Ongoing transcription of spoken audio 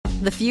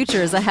The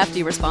future is a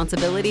hefty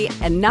responsibility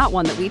and not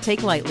one that we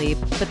take lightly.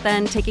 But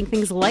then taking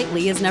things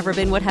lightly has never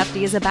been what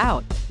Hefty is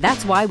about.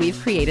 That's why we've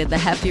created the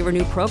Hefty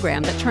Renew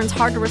program that turns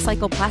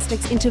hard-to-recycle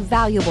plastics into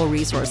valuable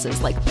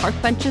resources like park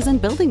benches and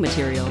building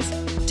materials.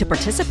 To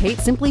participate,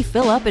 simply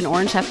fill up an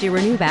orange Hefty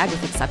Renew bag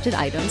with accepted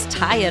items,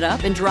 tie it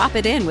up, and drop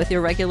it in with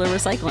your regular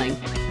recycling.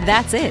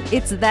 That's it.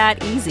 It's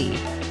that easy.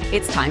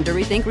 It's time to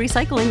rethink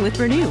recycling with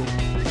Renew.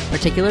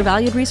 Particular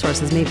valued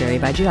resources may vary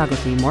by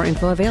geography. More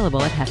info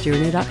available at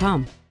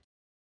heftyrenew.com.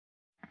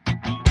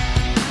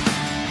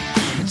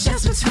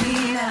 Just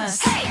between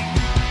us. Hey!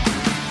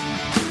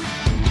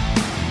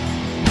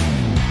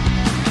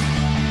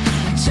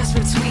 Just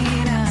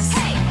between us.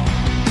 Hey!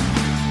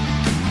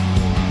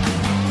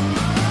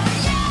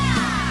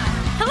 Yeah!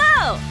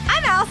 Hello,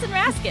 I'm Allison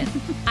Raskin.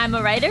 I'm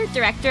a writer,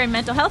 director, and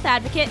mental health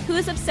advocate who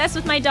is obsessed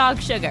with my dog,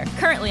 Sugar,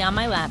 currently on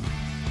my lap.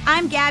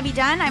 I'm Gabby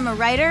Dunn. I'm a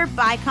writer,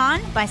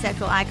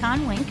 bisexual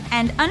icon, wink,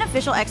 and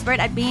unofficial expert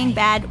at being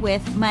bad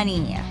with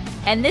money.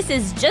 And this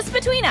is Just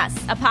Between Us,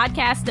 a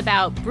podcast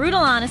about brutal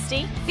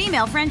honesty,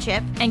 female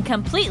friendship, and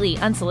completely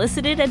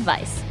unsolicited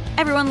advice.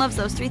 Everyone loves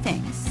those three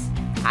things.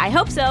 I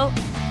hope so.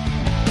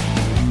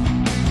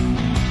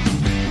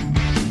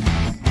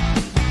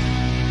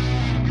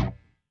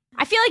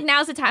 I feel like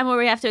now's the time where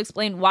we have to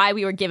explain why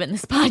we were given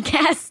this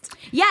podcast.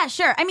 Yeah,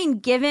 sure. I mean,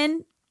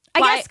 given... I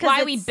guess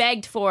why we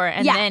begged for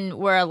and then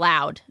were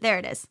allowed. There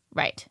it is.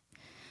 Right.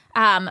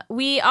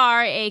 We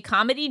are a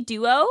comedy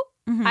duo,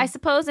 I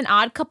suppose, an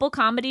odd couple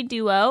comedy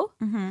duo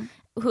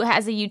who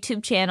has a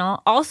YouTube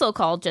channel also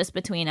called Just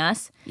Between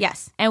Us.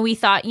 Yes. And we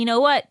thought, you know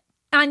what?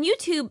 On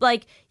YouTube,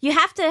 like, you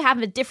have to have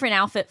a different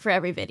outfit for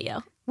every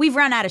video. We've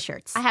run out of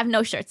shirts. I have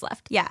no shirts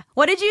left. Yeah.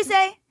 What did you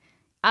say?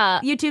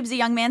 YouTube's a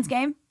young man's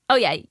game? Oh,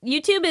 yeah.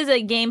 YouTube is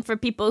a game for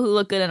people who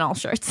look good in all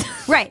shirts.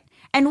 Right.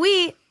 And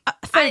we...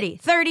 30,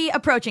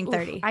 approaching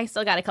 30. Oof, I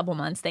still got a couple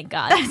months, thank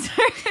God. Okay,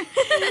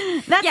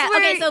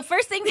 so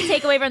first thing to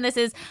take away from this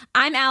is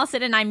I'm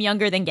Allison and I'm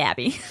younger than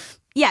Gabby.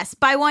 Yes,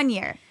 by 1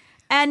 year.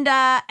 And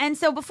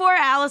so before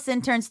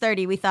Allison turns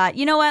 30, we thought,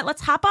 you know what,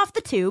 let's hop off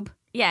the tube.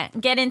 Yeah,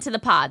 get into the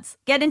pods.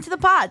 Get into the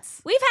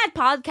pods. We've had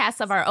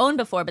podcasts of our own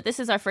before, but this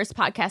is our first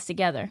podcast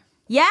together.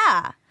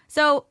 Yeah.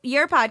 So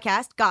your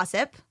podcast,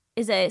 Gossip,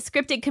 is a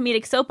scripted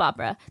comedic soap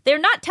opera. They're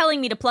not telling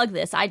me to plug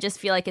this. I just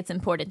feel like it's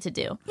important to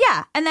do.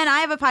 Yeah. And then I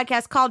have a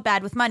podcast called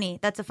Bad with Money.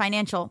 That's a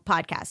financial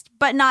podcast,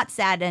 but not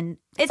sad. And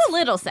it's a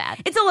little sad.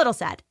 It's a little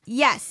sad.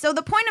 Yes. So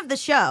the point of the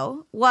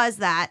show was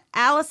that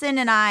Allison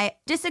and I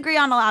disagree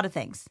on a lot of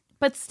things.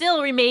 But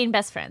still remain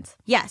best friends.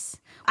 Yes.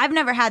 I've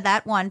never had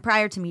that one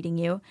prior to meeting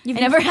you.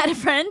 You've never had a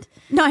friend?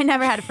 No, I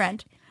never had a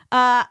friend.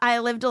 I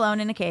lived alone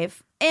in a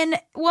cave. And,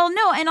 well,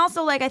 no, and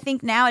also, like, I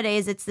think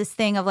nowadays it's this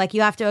thing of, like, you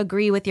have to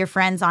agree with your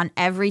friends on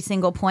every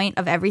single point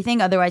of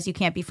everything, otherwise you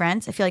can't be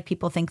friends. I feel like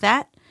people think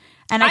that.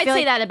 And I'd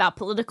say that about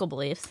political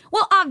beliefs.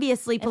 Well,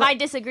 obviously. If I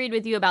disagreed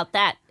with you about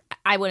that,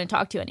 I wouldn't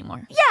talk to you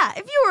anymore. Yeah,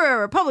 if you were a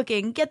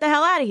Republican, get the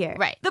hell out of here.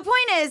 Right. The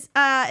point is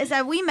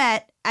that we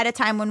met at a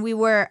time when we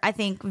were, I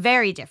think,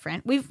 very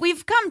different.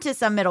 We've come to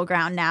some middle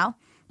ground now.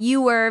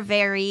 You were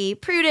very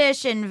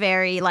prudish and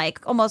very,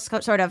 like, almost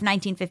sort of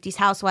 1950s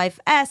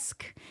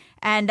housewife-esque.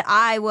 And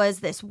I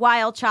was this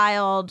wild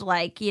child,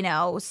 like, you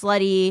know,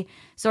 slutty,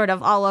 sort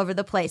of all over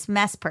the place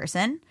mess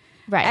person.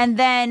 Right. And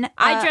then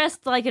I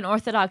dressed like an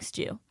Orthodox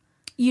Jew.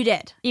 You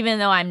did. Even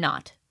though I'm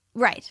not.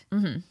 Right.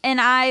 Mm-hmm. And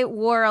I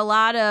wore a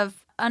lot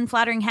of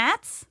unflattering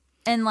hats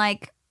and,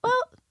 like,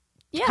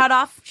 cut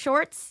off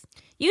shorts.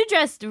 You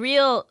dressed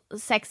real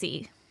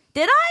sexy.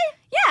 Did I?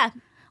 Yeah.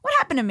 What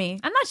happened to me?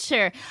 I'm not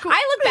sure. Cool.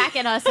 I look back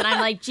at us and I'm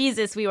like,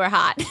 Jesus, we were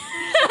hot.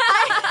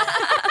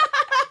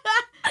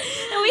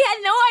 And we had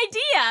no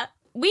idea.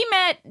 We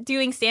met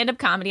doing stand-up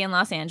comedy in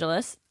Los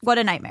Angeles. What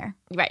a nightmare.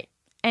 Right.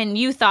 And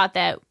you thought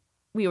that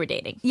we were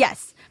dating.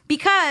 Yes.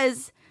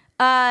 Because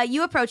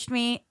you approached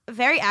me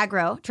very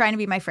aggro, trying to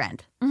be my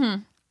friend.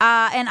 Mm-hmm.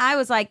 And I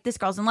was like, this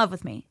girl's in love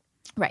with me.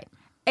 Right.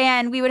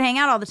 And we would hang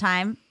out all the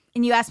time.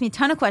 And you asked me a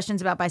ton of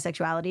questions about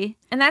bisexuality.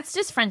 And that's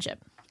just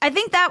friendship. I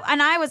think that,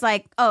 and I was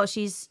like, oh,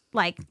 she's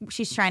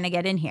trying to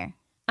get in here.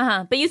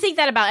 Uh-huh. But you think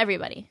that about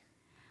everybody.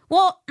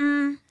 Well,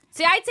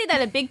 See, I'd say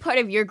that a big part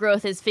of your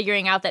growth is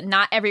figuring out that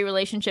not every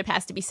relationship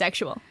has to be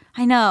sexual.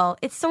 I know.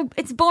 It's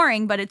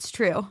boring, but it's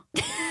true.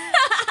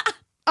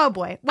 Oh,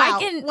 boy.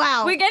 Wow.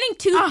 Wow. We're getting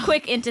too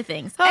quick into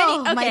things.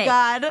 My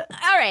God.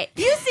 All right.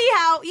 You see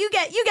how you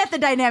get the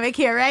dynamic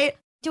here, right?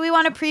 Do we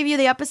want to preview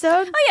the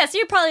episode? Oh, yeah. So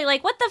you're probably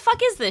like, what the fuck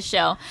is this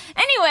show?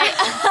 Anyway.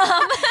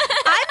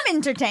 I'm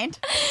entertained.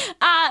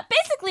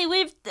 Basically,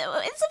 it's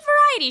a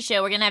variety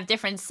show. We're going to have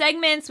different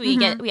segments. We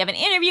have an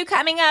interview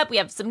coming up. We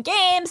have some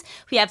games.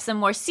 We have some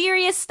more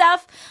serious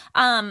stuff.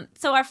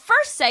 So our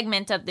first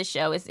segment of the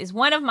show is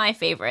one of my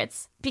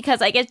favorites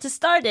because I get to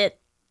start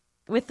it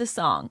with the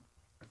song.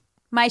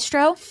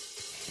 Maestro?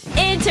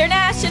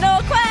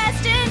 International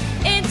question.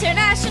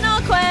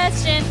 International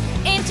question.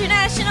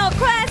 International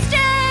question.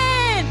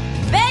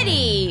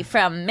 Betty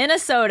from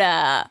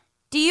Minnesota.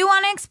 Do you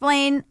want to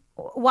explain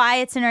why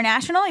it's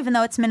international, even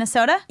though it's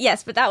Minnesota?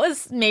 Yes, but that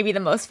was maybe the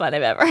most fun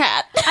I've ever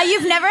had.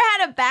 You've never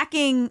had a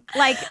backing,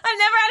 like... I've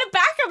never had a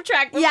backup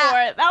track before.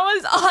 Yeah. That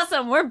was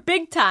awesome. We're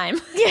big time.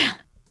 Yeah.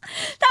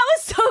 That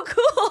was so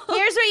cool.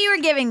 Here's what you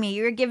were giving me.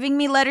 You were giving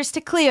me Letters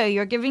to Cleo. You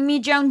were giving me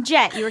Joan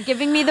Jett. You were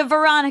giving me the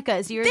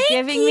Veronicas. You were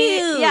giving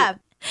me... Yeah.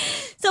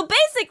 So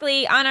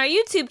basically, on our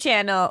YouTube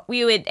channel,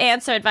 we would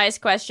answer advice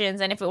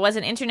questions, and if it was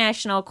an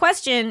international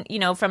question, you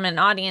know, from an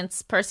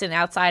audience person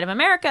outside of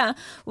America,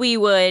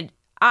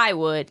 I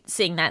would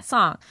sing that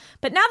song.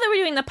 But now that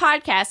we're doing the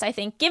podcast, I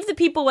think give the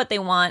people what they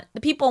want.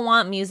 The people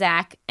want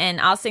music,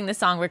 and I'll sing the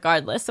song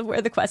regardless of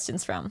where the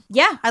question's from.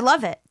 Yeah, I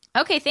love it.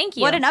 Okay, thank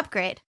you. What an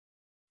upgrade.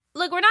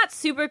 Look, we're not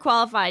super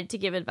qualified to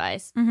give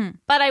advice,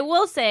 but I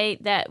will say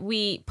that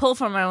we pull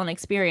from our own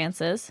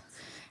experiences.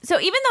 So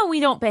even though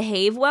we don't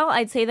behave well,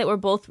 I'd say that we're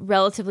both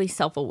relatively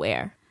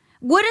self-aware.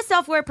 Would a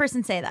self-aware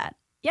person say that?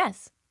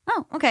 Yes.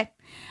 Oh, okay.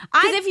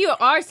 Because if you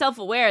are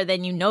self-aware,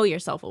 then you know you're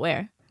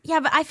self-aware.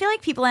 Yeah, but I feel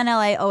like people in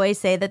LA always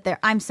say that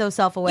I'm so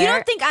self-aware. You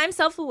don't think I'm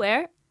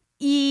self-aware?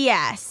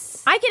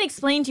 Yes. I can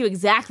explain to you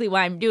exactly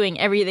why I'm doing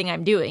everything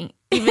I'm doing,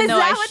 even though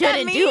I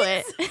shouldn't do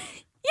it.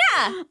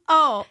 Yeah.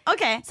 Oh,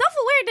 okay.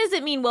 Self-aware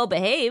doesn't mean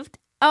well-behaved.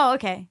 Oh,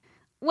 okay.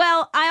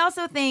 Well, I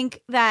also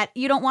think that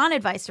you don't want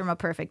advice from a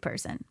perfect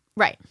person.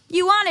 Right.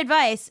 You want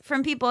advice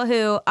from people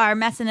who are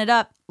messing it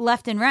up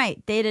left and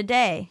right, day to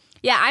day.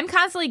 Yeah, I'm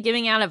constantly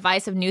giving out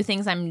advice of new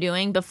things I'm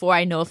doing before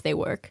I know if they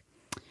work.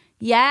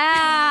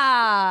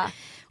 Yeah.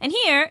 And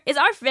here is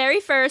our very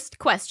first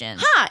question.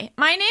 Hi,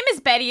 my name is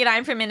Betty and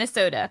I'm from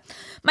Minnesota.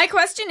 My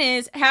question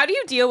is, how do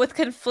you deal with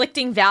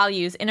conflicting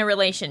values in a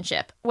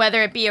relationship,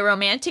 whether it be a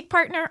romantic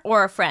partner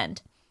or a friend?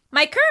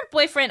 My current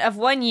boyfriend of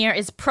 1 year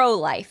is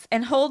pro-life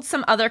and holds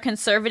some other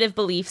conservative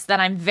beliefs that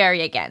I'm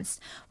very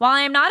against. While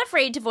I am not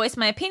afraid to voice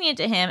my opinion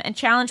to him and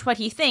challenge what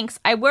he thinks,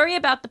 I worry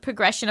about the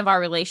progression of our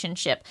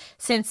relationship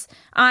since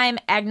I'm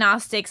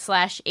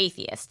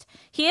agnostic/atheist.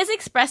 He has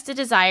expressed a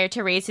desire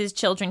to raise his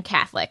children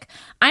Catholic.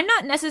 I'm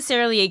not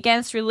necessarily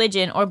against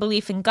religion or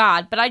belief in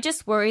God, but I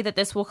just worry that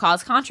this will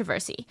cause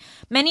controversy.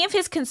 Many of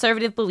his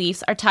conservative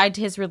beliefs are tied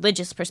to his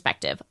religious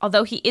perspective,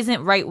 although he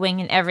isn't right-wing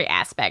in every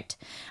aspect.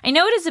 I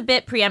know it is a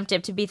bit preemptive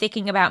to be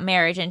thinking about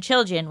marriage and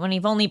children when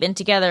we've only been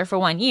together for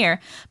 1 year,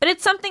 but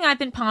it's something I've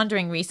been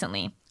pondering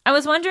recently. I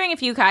was wondering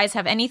if you guys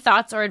have any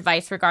thoughts or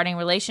advice regarding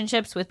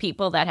relationships with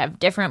people that have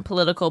different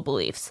political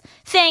beliefs.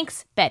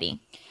 Thanks,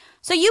 Betty.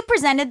 So you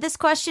presented this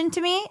question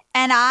to me,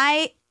 and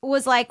I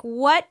was like,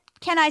 what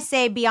can I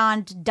say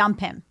beyond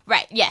dump him?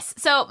 Right, yes.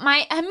 So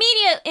my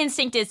immediate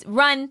instinct is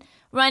run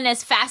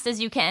as fast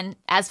as you can,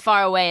 as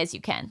far away as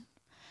you can.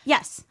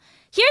 Yes.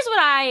 Here's what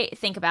I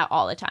think about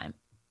all the time.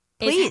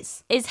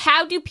 Please. Is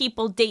how do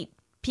people date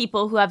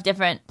people who have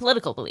different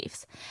political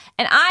beliefs?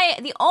 And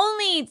the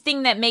only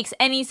thing that makes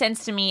any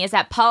sense to me is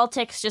that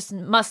politics just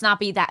must not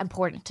be that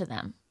important to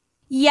them.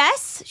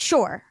 Yes,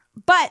 sure.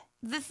 But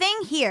the thing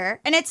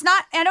here, and it's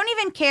not, I don't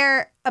even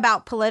care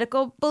about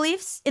political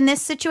beliefs in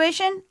this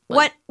situation.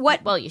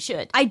 Well, you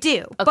should. I do.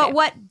 Okay. But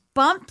what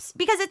bumps,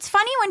 because it's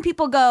funny when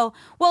people go,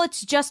 well,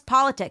 it's just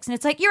politics. And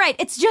it's like, you're right.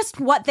 It's just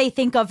what they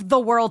think of the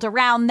world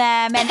around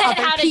them and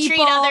other how people. To treat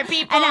other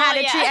people. And how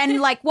to treat,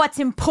 and like what's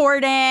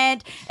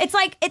important. It's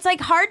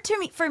like hard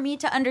for me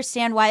to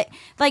understand why,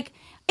 like,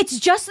 it's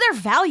just their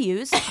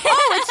values.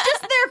 Oh, it's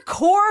just their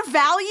core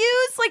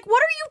values? Like,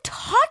 what are you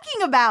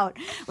talking about?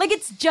 Like,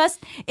 it's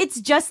just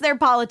their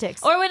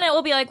politics. Or when it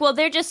will be like, well,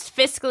 they're just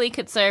fiscally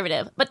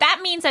conservative. But that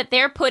means that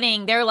they're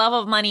putting their love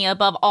of money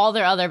above all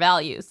their other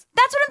values.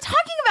 That's what I'm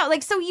talking about.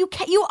 Like, so you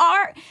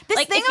are this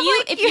like thing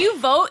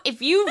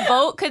if you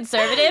vote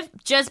conservative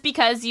just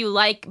because you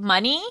like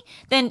money,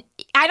 then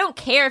I don't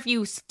care if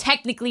you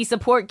technically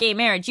support gay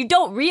marriage. You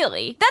don't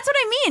really. That's what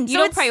I mean. You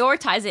don't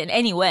prioritize it in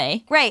any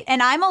way. Right.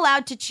 And I'm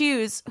allowed to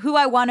choose who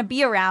I want to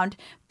be around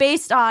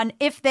based on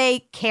if they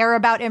care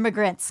about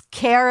immigrants,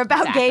 care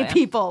about gay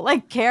people,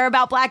 like care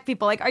about black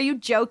people. Like, are you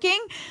joking?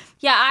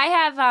 Yeah,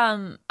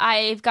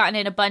 I've gotten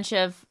in a bunch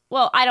of,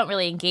 well, I don't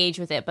really engage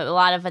with it, but a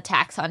lot of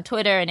attacks on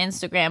Twitter and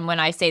Instagram when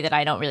I say that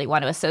I don't really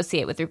want to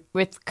associate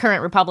with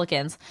current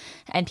Republicans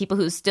and people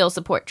who still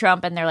support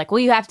Trump. And they're like, well,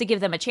 you have to give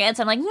them a chance.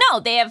 I'm like, no,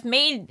 they have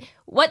made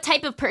what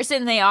type of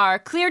person they are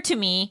clear to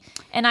me.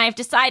 And I've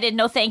decided,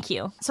 no, thank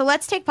you. So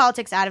let's take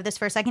politics out of this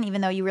for a second,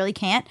 even though you really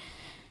can't.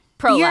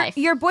 Pro-life.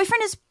 Your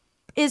boyfriend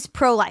is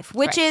pro-life,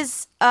 which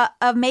is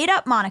a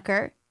made-up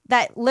moniker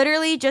that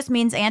literally just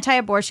means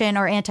anti-abortion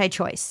or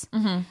anti-choice.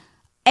 Mm-hmm.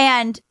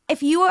 And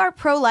if you are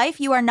pro-life,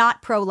 you are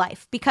not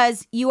pro-life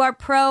because you are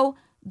pro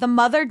the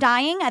mother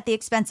dying at the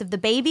expense of the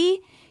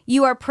baby.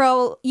 You are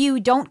you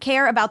don't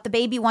care about the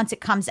baby once it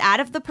comes out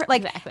of the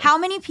exactly. How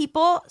many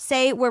people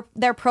say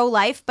they're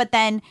pro-life but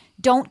then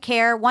don't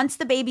care once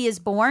the baby is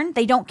born?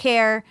 They don't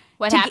care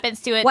what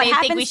happens to it. They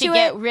think we should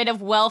get rid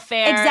of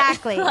welfare.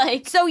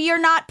 Exactly. So you're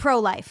not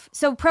pro-life.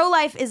 So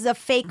pro-life is a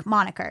fake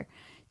moniker.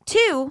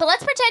 2. But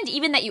let's pretend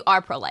even that you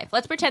are pro-life.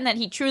 Let's pretend that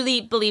he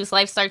truly believes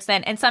life starts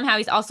then, and somehow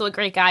he's also a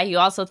great guy who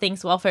also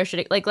thinks welfare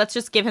should, like, let's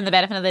just give him the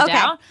benefit of the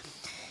doubt.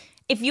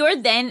 if you're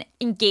then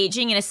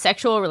engaging in a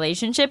sexual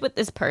relationship with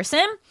this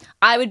person,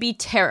 I would be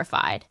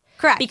terrified.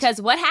 Correct.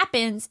 Because what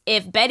happens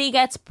if Betty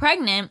gets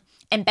pregnant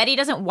and Betty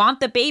doesn't want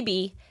the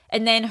baby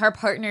and then her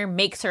partner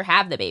makes her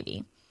have the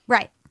baby?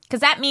 Right.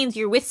 Because that means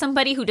you're with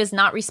somebody who does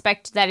not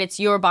respect that it's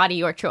your body,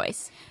 your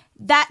choice.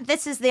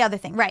 This is the other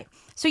thing. Right.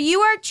 So you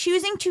are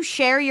choosing to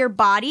share your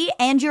body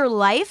and your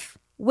life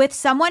with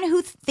someone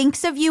who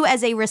thinks of you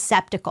as a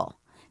receptacle.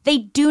 They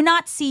do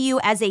not see you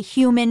as a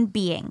human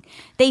being.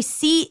 They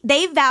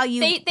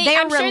value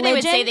their I'm sure religion. they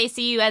would say they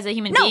see you as a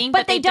human being,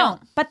 but they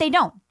don't. But they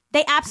don't.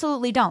 They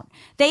absolutely don't.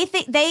 They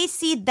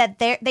see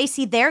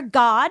their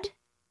God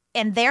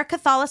and their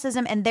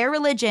Catholicism and their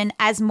religion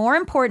as more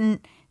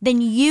important than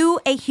you,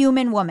 a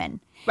human woman.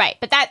 Right,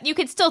 but that you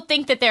could still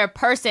think that they're a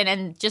person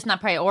and just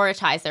not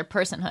prioritize their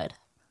personhood.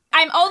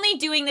 I'm only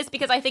doing this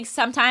because I think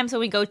sometimes when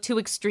we go too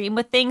extreme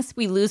with things,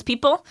 we lose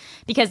people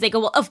because they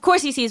go, well, of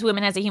course he sees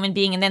women as a human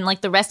being, and then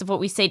like the rest of what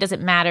we say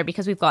doesn't matter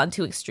because we've gone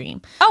too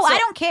extreme. Oh, so, I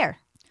don't care.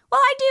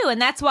 Well, I do,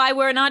 and that's why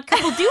we're an odd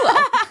couple duo.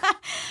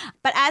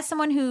 But as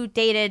someone who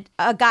dated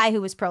a guy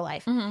who was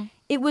pro-life,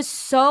 it was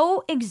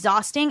so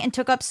exhausting and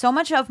took up so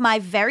much of my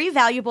very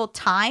valuable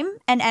time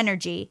and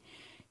energy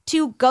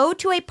to go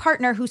to a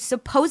partner who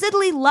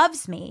supposedly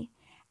loves me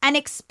and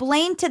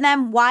explain to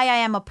them why I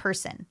am a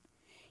person.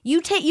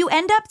 You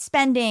end up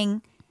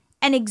spending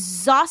an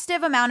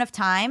exhaustive amount of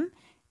time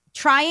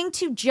trying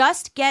to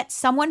just get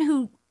someone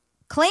who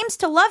claims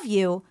to love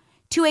you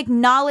to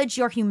acknowledge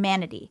your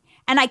humanity.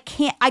 And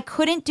I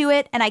couldn't do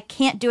it, and I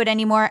can't do it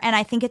anymore. And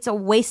I think it's a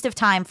waste of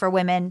time for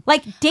women.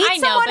 Like, date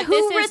someone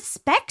who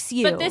respects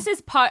you. But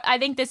I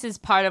think this is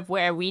part of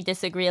where we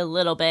disagree a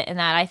little bit, in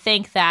that I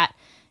think that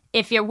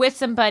if you're with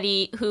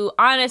somebody who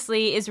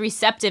honestly is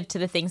receptive to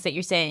the things that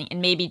you're saying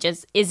and maybe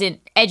just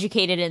isn't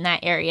educated in that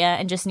area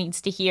and just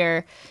needs to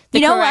hear the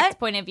correct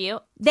point of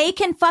view. They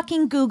can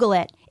fucking Google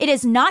it. It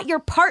is not your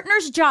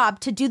partner's job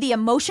to do the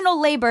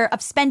emotional labor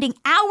of spending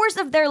hours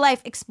of their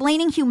life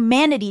explaining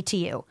humanity to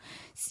you.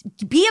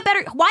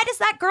 Why does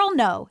that girl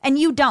know and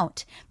you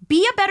don't?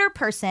 Be a better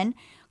person.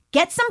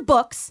 Get some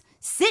books.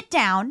 Sit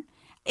down.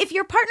 If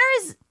your partner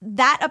is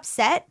that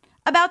upset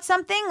about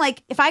something,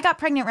 like if I got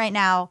pregnant right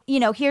now,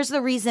 here's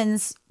the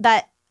reasons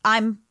that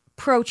I'm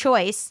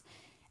pro-choice,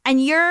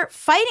 and you're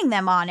fighting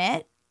them on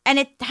it, and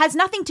it has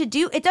nothing to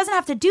do, it doesn't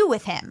have to do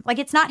with him. Like,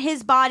 it's not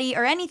his body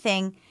or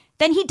anything,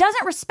 then he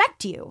doesn't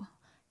respect you.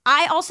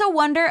 I also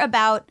wonder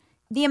about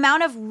the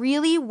amount of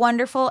really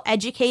wonderful,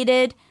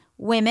 educated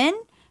women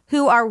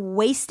who are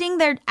wasting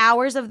their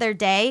hours of their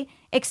day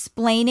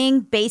explaining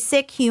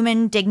basic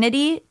human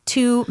dignity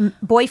to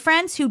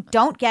boyfriends who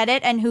don't get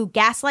it and who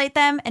gaslight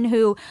them and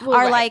who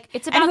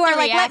it's about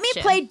let me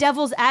play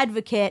devil's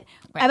advocate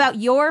about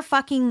your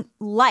fucking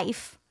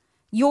life,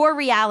 your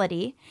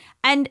reality.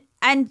 And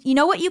you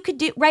know what you could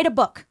do? Write a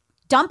book.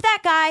 Dump that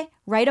guy,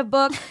 write a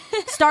book,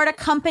 start a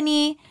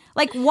company.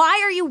 Like,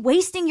 why are you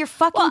wasting your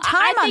fucking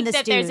time on this dude?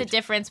 I think that there's a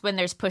difference when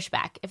there's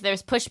pushback. If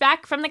there's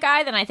pushback from the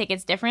guy, then I think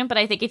it's different. But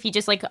I think if he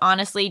just, like,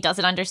 honestly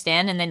doesn't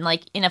understand and then,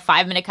 like, in a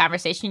 5-minute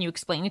conversation you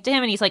explain it to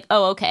him and he's like,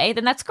 oh, okay,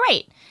 then that's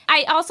great.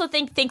 I also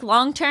think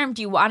long-term,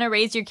 do you want to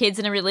raise your kids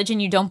in a religion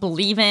you don't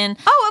believe in?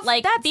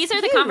 These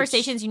are the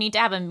conversations you need to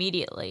have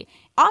immediately.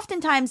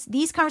 Oftentimes,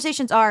 these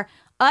conversations are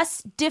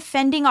us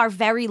defending our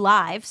very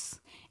lives,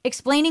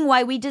 explaining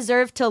why we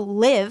deserve to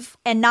live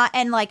I don't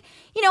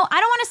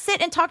want to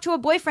sit and talk to a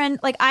boyfriend.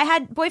 Like, I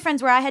had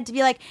boyfriends where I had to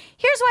be like,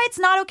 here's why it's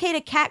not okay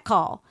to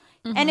catcall.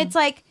 And it's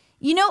like,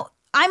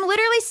 I'm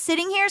literally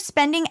sitting here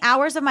spending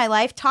hours of my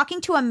life talking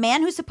to a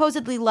man who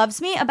supposedly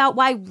loves me about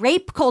why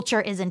rape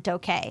culture isn't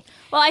okay.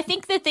 Well, I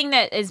think the thing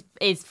that is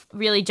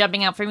really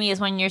jumping out for me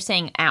is when you're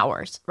saying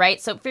hours, right?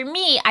 So for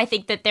me, I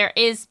think that there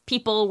is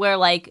people where,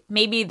 like,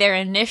 maybe their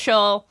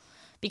initial,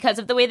 because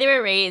of the way they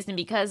were raised and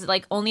because,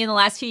 like, only in the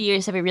last few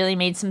years have we really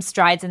made some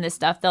strides in this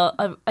stuff,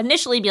 they'll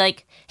initially be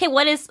like, hey,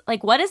 what is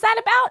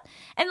that about?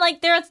 And,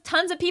 like, there are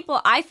tons of people,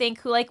 I think,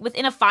 who, like,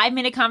 within a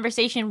 5-minute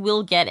conversation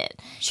will get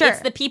it. Sure. It's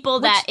the people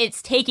that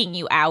it's taking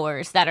you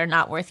hours that are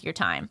not worth your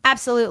time.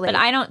 Absolutely. But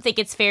I don't think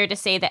it's fair to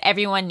say that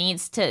everyone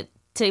needs to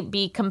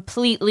be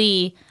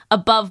completely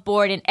above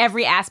board in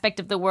every aspect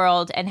of the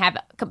world and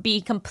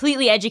be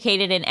completely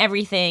educated in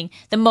everything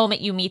the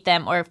moment you meet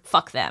them or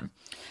fuck them.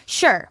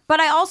 Sure. But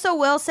I also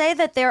will say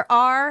that there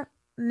are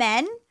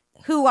men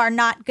who are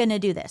not going to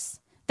do this.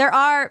 There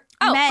are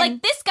men.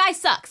 Like, this guy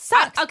sucks.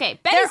 Okay,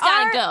 Betty's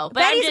got to go. But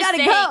Betty's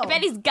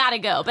got to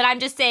go. But I'm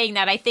just saying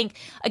that I think,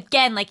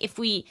 again, like, if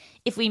we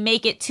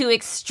make it too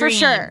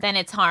extreme, then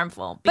it's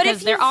harmful.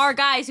 Because there are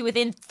guys who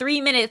within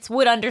 3 minutes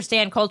would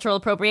understand cultural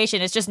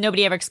appropriation. It's just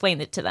nobody ever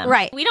explained it to them.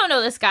 Right. We don't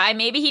know this guy.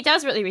 Maybe he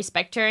does really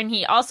respect her, and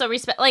he also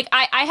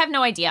I have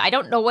no idea. I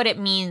don't know what it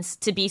means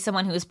to be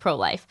someone who is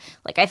pro-life.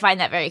 Like, I find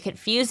that very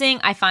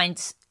confusing. I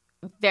find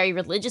very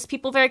religious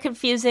people very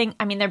confusing.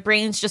 I mean, their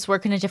brains just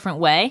work in a different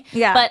way.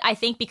 Yeah. But I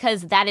think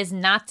because that is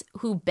not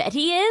who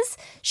Betty is,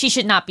 she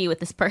should not be with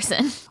this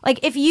person. Like,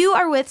 if you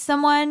are with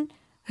someone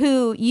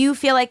who you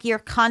feel like you're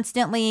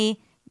constantly,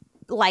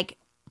 like,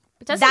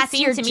 It doesn't that's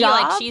seem your to me job.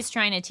 like she's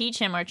trying to teach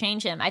him or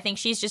change him. I think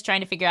she's just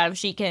trying to figure out if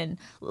she can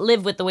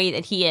live with the way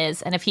that he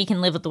is and if he can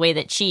live with the way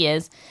that she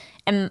is.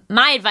 And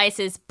my advice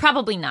is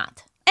probably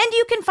not. And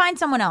you can find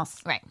someone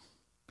else. Right.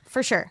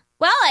 For sure.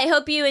 Well, I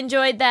hope you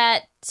enjoyed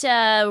that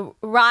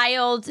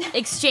riled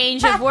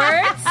exchange of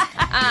words.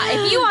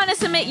 If you want to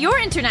submit your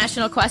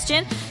international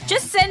question,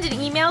 just send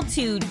an email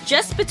to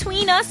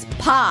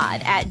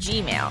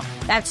justbetweenuspod@gmail.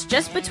 That's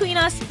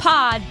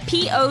justbetweenuspod,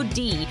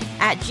 P-O-D,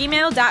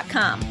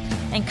 @gmail.com.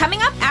 And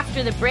coming up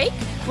after the break,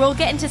 we'll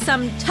get into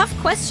some tough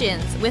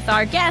questions with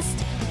our guest,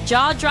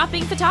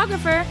 jaw-dropping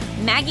photographer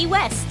Maggie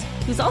West,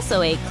 who's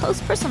also a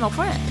close personal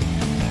friend.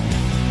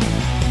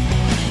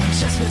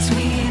 Just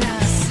between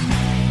us.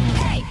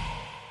 Hey.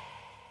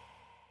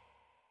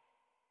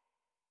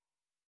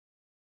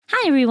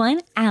 Hi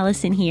everyone,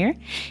 Allison here.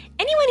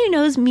 Anyone who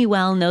knows me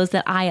well knows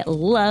that I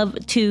love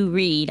to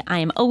read. I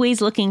am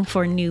always looking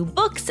for new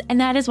books,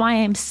 and that is why I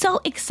am so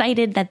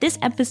excited that this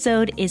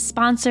episode is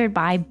sponsored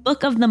by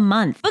Book of the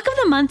Month. Book of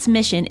the Month's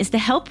mission is to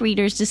help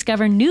readers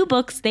discover new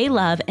books they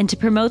love and to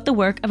promote the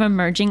work of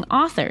emerging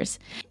authors.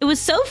 It was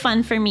so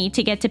fun for me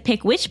to get to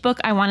pick which book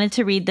I wanted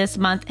to read this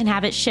month and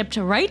have it shipped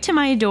right to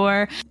my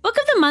door. Book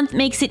of the Month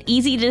makes it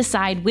easy to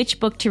decide which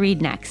book to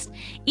read next.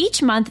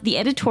 Each month, the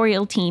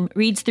editorial team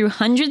reads through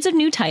hundreds of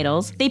new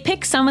titles. They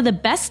pick some of the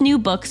best new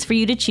books for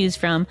you to choose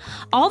from.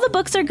 All the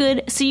books are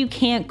good, so you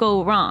can't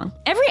go wrong.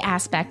 Every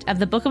aspect of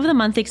the Book of the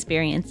Month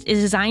experience is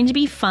designed to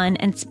be fun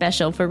and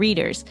special for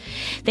readers.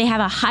 They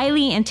have a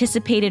highly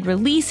anticipated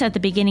release at the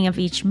beginning of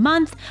each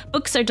month.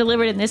 Books are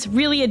delivered in this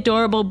really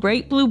adorable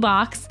bright blue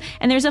box,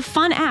 and there's a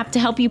fun app to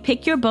help you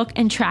pick your book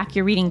and track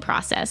your reading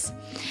process.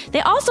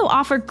 They also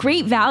offer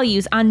great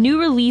values on new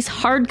release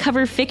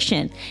hardcover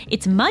fiction.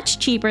 It's much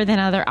cheaper than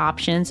other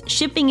options,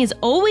 shipping is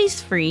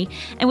always free,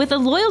 and with a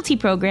loyalty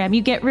program,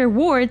 you get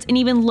rewards and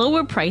even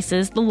lower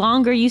prices the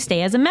longer you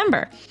stay as a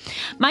member.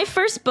 My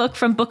first book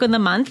from Book of the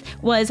Month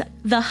was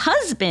The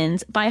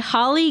Husbands by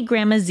Holly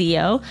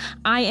Gramazio.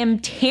 I am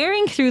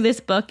tearing through this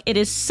book. It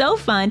is so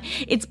fun.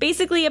 It's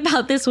basically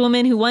about this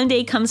woman who one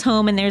day comes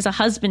home and there's a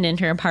husband in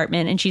her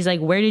apartment, and she's like,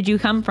 "Where did you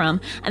come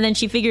from?" And then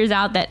she figures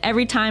out that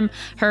every time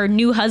her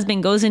new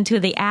husband goes into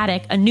the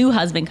attic, a new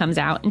husband comes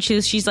out, and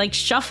she's like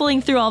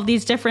shuffling through all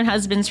these different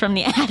husbands from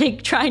the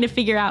attic trying to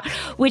figure out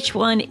which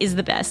one is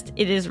the best.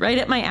 It is right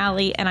up my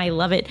alley, and I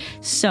love it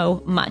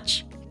so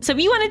much. So if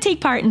you want to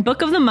take part in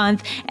Book of the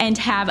Month and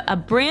have a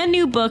brand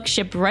new book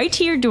shipped right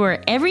to your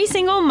door every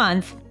single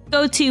month,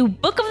 go to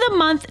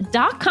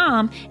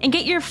bookofthemonth.com and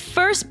get your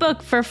first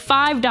book for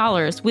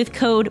 $5 with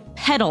code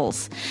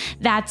PEDALS.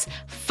 That's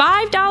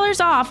 $5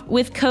 off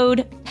with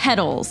code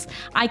PEDALS.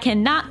 I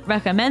cannot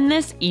recommend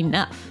this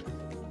enough.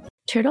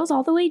 Turtles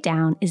All the Way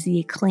Down is the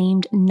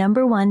acclaimed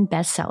 #1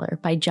 bestseller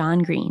by John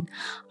Green,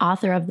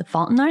 author of The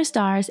Fault in Our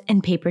Stars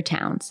and Paper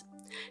Towns.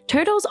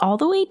 Turtles All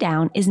the Way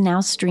Down is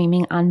now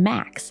streaming on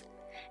Max.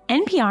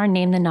 NPR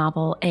named the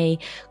novel a,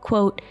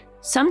 quote,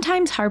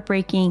 sometimes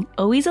heartbreaking,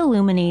 always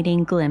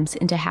illuminating glimpse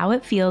into how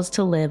it feels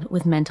to live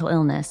with mental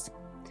illness.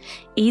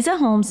 Asa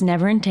Holmes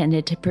never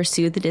intended to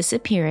pursue the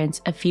disappearance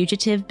of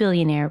fugitive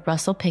billionaire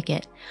Russell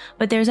Pickett,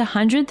 but there's a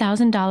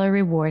 $100,000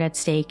 reward at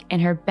stake,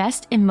 and her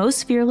best and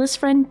most fearless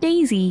friend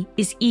Daisy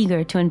is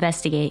eager to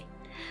investigate.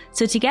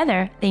 So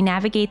together, they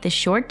navigate the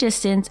short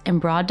distance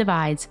and broad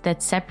divides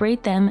that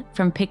separate them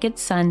from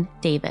Pickett's son,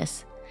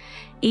 Davis.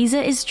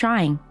 Asa is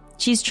trying.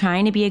 She's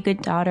trying to be a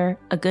good daughter,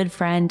 a good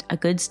friend, a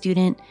good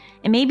student,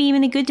 and maybe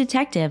even a good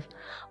detective,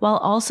 while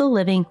also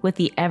living with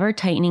the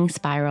ever-tightening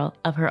spiral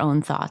of her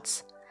own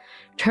thoughts.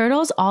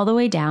 Turtles All the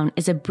Way Down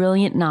is a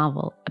brilliant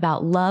novel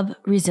about love,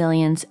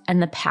 resilience,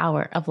 and the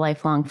power of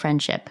lifelong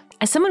friendship.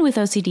 As someone with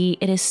OCD,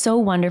 it is so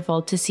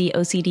wonderful to see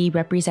OCD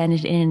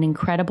represented in an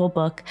incredible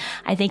book.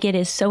 I think it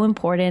is so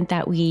important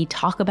that we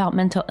talk about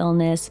mental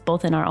illness,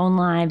 both in our own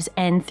lives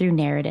and through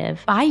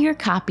narrative. Buy your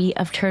copy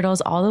of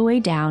Turtles All the Way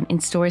Down in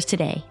stores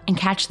today and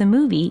catch the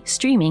movie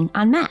streaming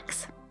on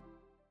Max.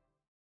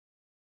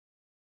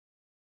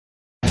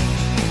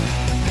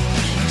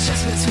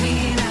 Just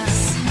between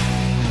us.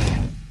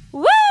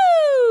 Woo!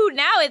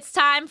 Now it's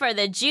time for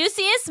the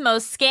juiciest,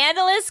 most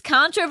scandalous,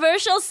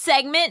 controversial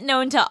segment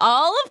known to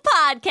all of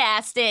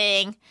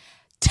podcasting.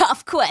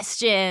 Tough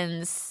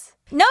questions.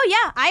 No,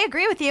 yeah, I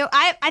agree with you.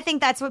 I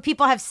think that's what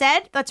people have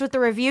said. That's what the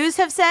reviews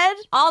have said.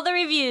 All the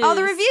reviews. All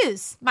the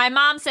reviews. My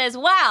mom says,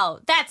 wow,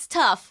 that's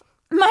tough.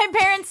 My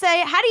parents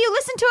say, how do you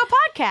listen to a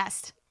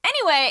podcast?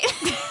 Anyway,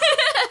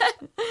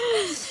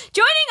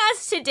 joining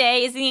us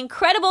today is the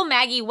incredible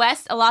Maggie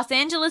West, a Los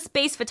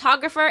Angeles-based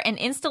photographer and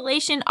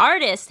installation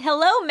artist.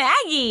 Hello,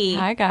 Maggie.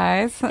 Hi,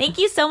 guys. Thank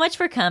you so much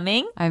for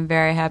coming. I'm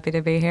very happy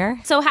to be here.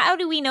 So how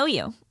do we know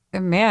you?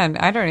 Man,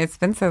 I don't know. It's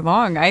been so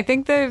long. I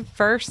think the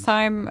first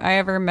time I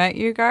ever met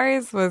you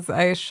guys was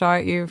I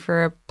shot you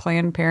for a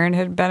Planned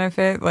Parenthood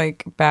benefit,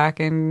 like back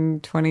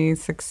in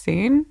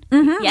 2016.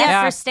 Yes,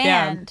 Yeah, for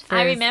Stand. for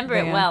I remember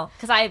it Stand. well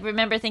because I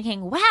remember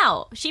thinking,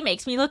 wow, she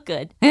makes me look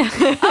good.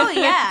 Oh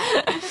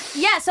yeah,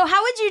 yeah. So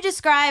how would you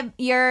describe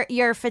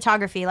your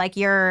photography, like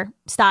your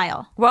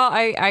style? Well,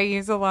 I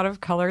use a lot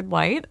of colored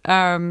light.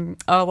 A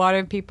lot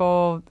of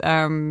people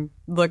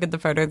look at the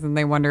photos and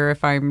they wonder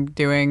if I'm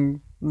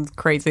doing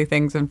crazy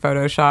things in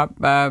Photoshop,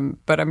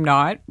 but I'm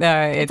not.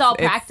 It's all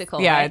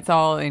practical, Yeah, right? it's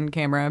all in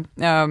camera.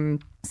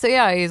 So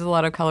yeah, I use a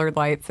lot of colored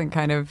lights and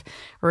kind of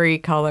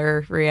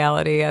recolor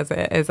reality as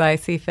I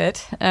see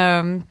fit.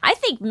 I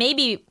think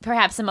maybe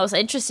perhaps the most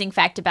interesting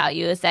fact about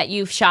you is that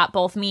you've shot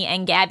both me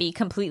and Gabby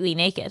completely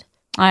naked.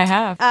 I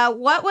have.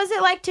 What was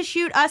it like to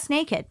shoot us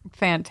naked?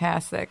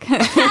 Fantastic. We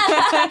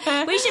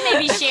should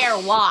maybe share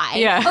why.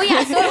 Yeah. Oh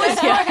yeah, so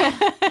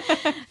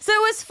it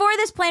was for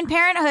this Planned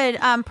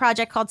Parenthood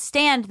project called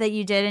Stand that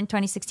you did in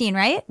 2016,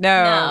 right?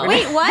 No. No.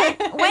 Wait, what?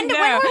 When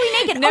were we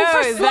naked? No,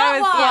 oh, for that Slut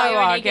was Walk. Yeah, we were Slut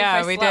Walk. naked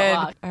Yeah, for we Slut did.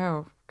 Walk.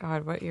 Oh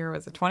God, what year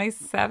was it?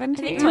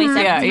 2017? I think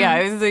 2017. Yeah,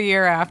 it was a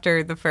year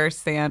after the first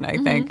Stand, I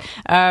think.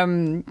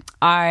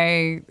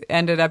 I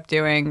ended up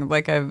doing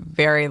like a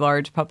very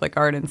large public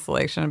art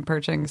installation in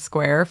Pershing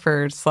Square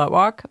for Slut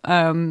Walk.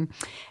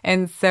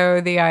 And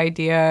so the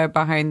idea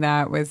behind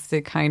that was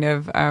to kind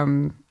of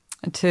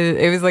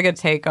it was like a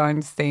take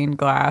on stained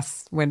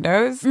glass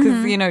windows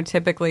because you know,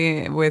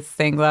 typically with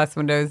stained glass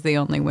windows, the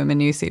only women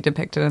you see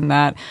depicted in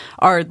that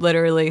are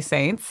literally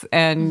saints,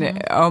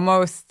 and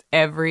almost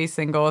every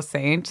single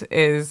saint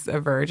is a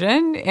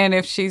virgin, and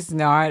if she's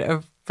not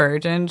a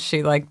virgin,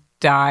 she like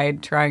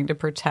died trying to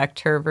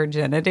protect her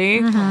virginity.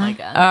 Oh my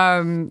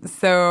God.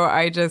 So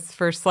I just,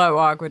 for Slut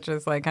Walk, which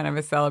is like kind of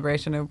a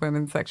celebration of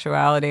women's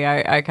sexuality,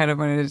 I kind of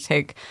wanted to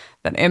take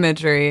that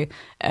imagery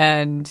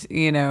and,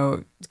 you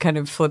know, kind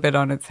of flip it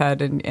on its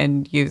head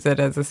and use it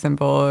as a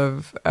symbol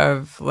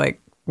of like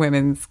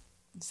women's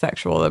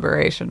sexual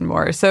liberation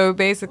more. So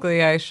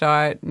basically I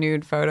shot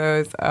nude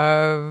photos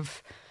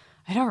of,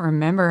 I don't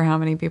remember how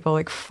many people,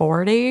 like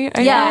 40?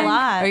 I Yeah, a think.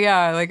 lot.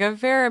 Yeah, like a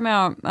fair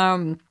amount.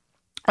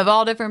 Of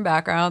all different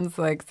backgrounds.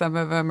 Like some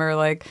of them are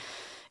like,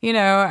 you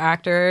know,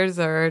 actors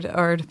or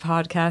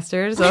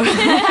podcasters or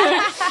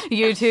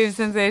YouTube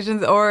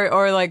sensations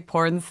or like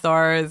porn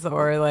stars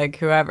or like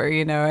whoever,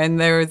 you know. And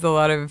there was a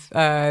lot of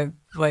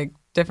like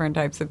different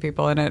types of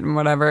people in it and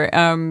whatever.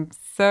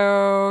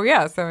 So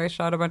I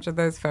shot a bunch of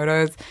those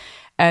photos.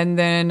 And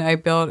then I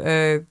built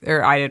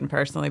I didn't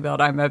personally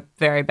build, I'm a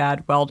very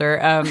bad welder.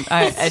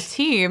 A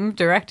team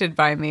directed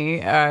by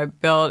me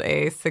built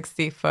a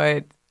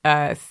 60-foot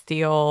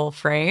steel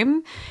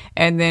frame,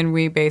 and then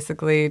we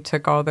basically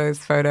took all those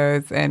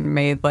photos and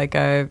made like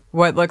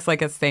what looks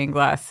like a stained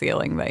glass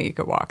ceiling that you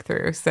could walk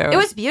through. So It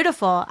was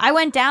beautiful. I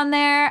went down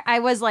there. I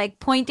was like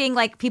pointing,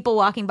 like people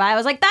walking by. I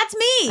was like, "That's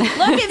me!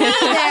 Look at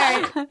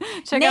me there,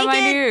 check naked. out my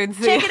nudes.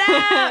 Check it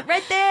out,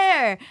 right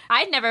there."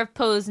 I'd never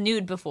posed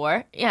nude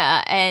before.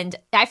 Yeah, and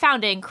I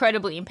found it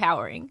incredibly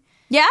empowering.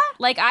 Yeah,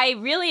 Like, I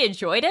really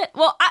enjoyed it.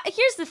 Well,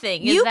 here's the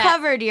thing. is you that-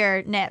 covered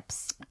your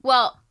nips.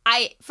 Well,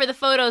 for the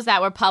photos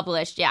that were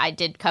published, yeah, I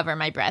did cover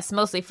my breasts,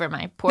 mostly for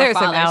my poor There's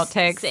some father's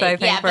outtakes, sake. I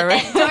think, Yeah, but for-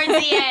 then towards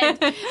the end,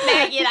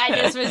 Maggie and I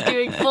just was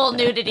doing full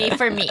nudity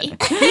for me.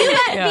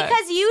 Yeah.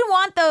 Because you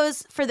want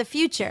those for the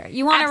future.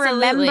 You want to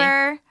Absolutely.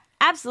 remember.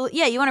 Absolutely.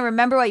 Yeah, you want to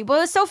remember what you. But it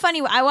was so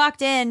funny. I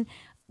walked in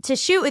to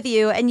shoot with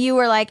you, and you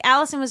were like,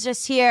 Allison was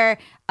just here.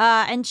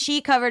 And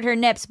she covered her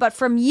nips, but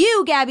from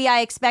you, Gabby,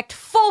 I expect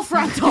full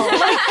frontal. Like,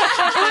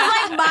 it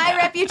was like my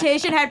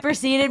reputation had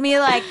preceded me.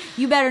 Like,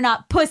 you better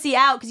not pussy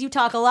out because you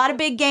talk a lot of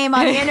big game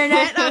on the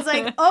internet. And I was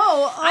like,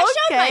 oh,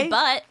 okay. I showed my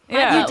butt.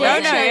 Yeah, You did oh,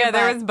 no, show your yeah,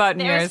 there butt. was butt in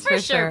There yours was for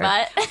sure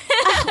butt.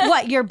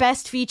 What, your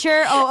best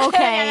feature? Oh, okay.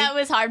 Yeah, that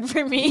was hard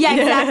for me. Yeah,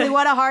 exactly.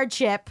 What a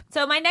hardship.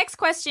 So my next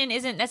question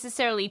isn't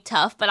necessarily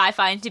tough, but I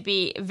find to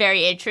be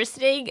very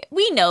interesting.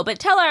 We know, but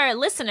tell our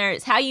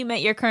listeners how you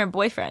met your current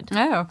boyfriend.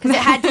 Oh, Because it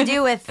had to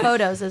do with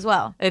photos as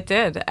well. it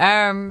did.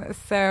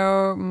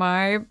 So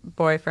my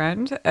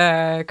boyfriend,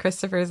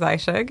 Christopher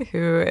Zeischig,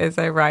 who is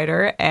a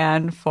writer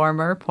and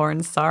former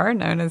porn star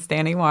known as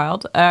Danny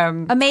Wilde.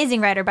 Amazing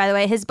writer, by the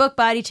way. His book,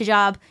 Body to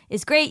Job,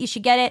 is great. You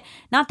should get it.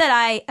 Not that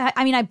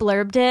I mean, I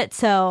blurbed it,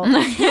 so,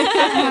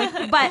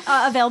 but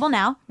available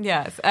now.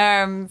 Yes.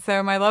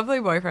 So my lovely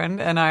boyfriend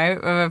and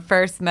I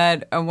first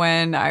met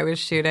when I was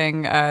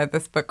shooting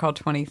this book called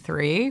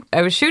 23.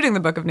 I was shooting the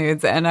book of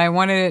nudes, and I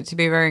wanted it to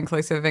be very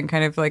inclusive and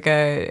kind of like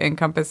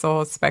encompass the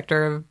whole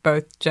spectrum of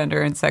both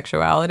gender and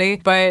sexuality.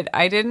 But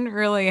I didn't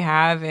really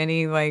have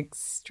any like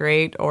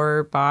straight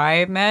or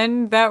bi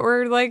men that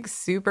were like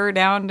super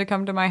down to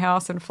come to my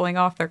house and fling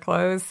off their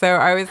clothes. So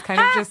I was kind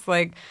of just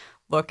like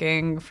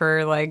looking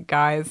for like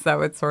guys that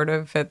would sort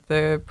of fit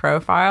the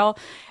profile.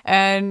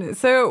 And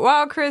so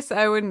while Chris,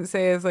 I wouldn't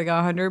say is like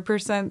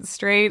 100%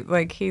 straight,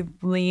 like he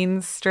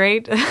leans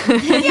straight. Yeah,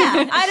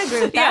 I'd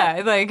agree with that.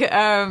 Yeah,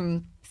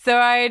 like So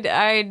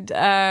I'd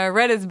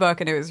read his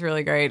book and it was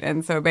really great.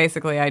 And so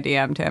basically I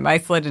DM'd him. I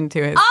slid into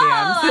his DMs.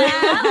 I love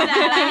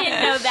that. I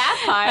didn't know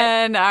that part.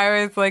 And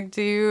I was like,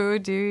 do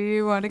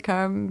you want to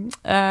come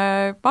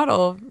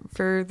model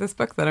for this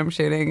book that I'm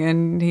shooting?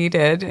 And he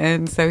did.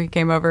 And so he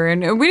came over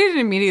and we didn't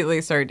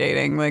immediately start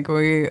dating. Like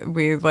we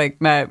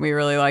like met, we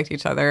really liked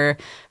each other,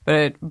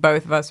 but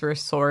both of us were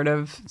sort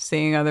of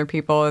seeing other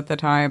people at the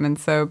time. And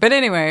so, but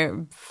anyway,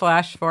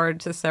 flash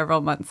forward to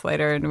several months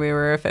later and we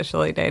were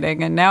officially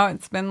dating. And now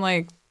it's been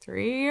like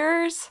 3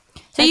 years.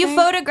 So you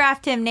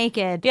photographed him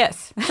naked.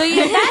 Yes. So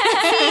you okay.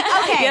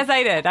 Yes,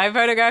 I did. I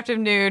photographed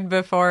him nude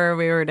before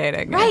we were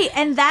dating. Right,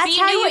 and that's So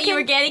you how knew what you can-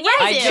 were getting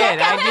right, into. I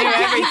did. I knew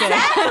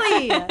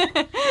everything.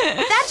 Exactly.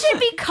 That should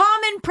be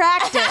common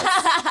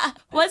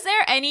practice. Was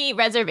there any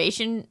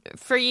reservation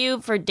for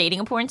you for dating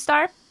a porn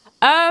star?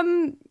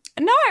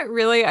 Not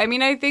really. I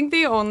mean, I think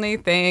the only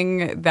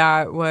thing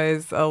that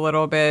was a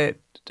little bit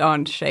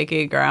on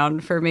shaky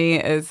ground for me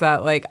is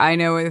that, like, I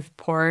know with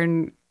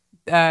porn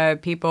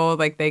people,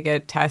 like, they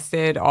get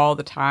tested all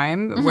the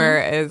time,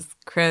 whereas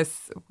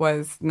Chris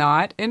was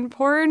not in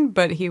porn,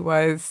 but he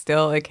was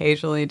still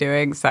occasionally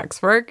doing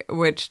sex work,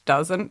 which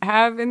doesn't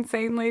have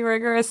insanely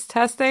rigorous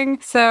testing.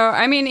 So,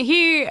 I mean,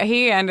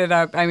 he ended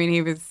up, I mean,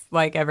 he was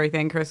like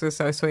everything. Chris was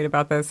so sweet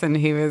about this, and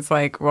he was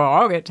like, well,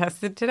 I'll get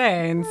tested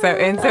today. And so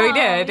he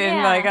did. And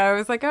yeah. like, I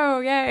was like,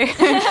 oh, yay.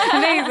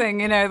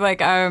 Amazing. You know, like,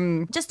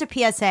 Just a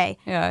PSA.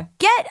 yeah.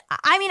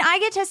 I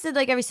get tested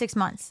like every 6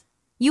 months.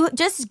 You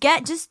just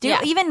do Yeah.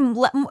 even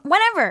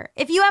whenever.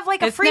 If you have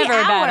like a It's free never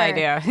hour, a bad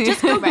idea.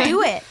 just go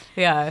do it.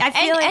 Yeah. I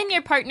feel like And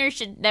your partner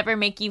should never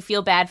make you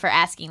feel bad for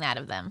asking that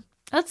of them.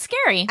 That's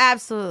scary.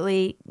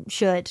 absolutely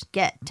should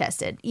get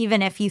tested,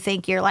 even if you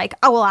think you're like,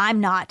 oh well, I'm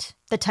not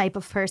the type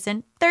of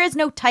person. There is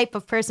no type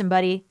of person,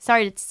 buddy.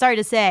 Sorry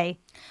to say.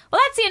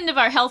 Well, that's the end of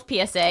our health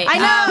PSA. I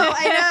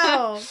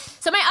know.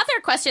 So my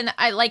other question that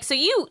I like, so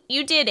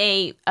you did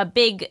a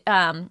big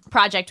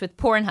project with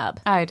Pornhub.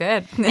 I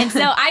did. And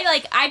so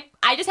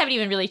I just haven't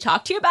even really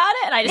talked to you about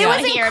it, and I just It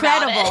want was to hear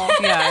incredible. about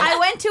it. Yeah. I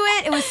went to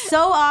it. It was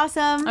so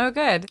awesome. Oh,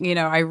 good. You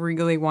know, I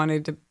really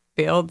wanted to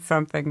build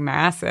something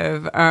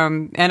massive.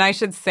 And I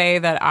should say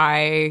that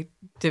I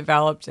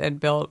developed and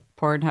built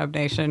Pornhub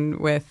Nation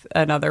with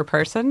another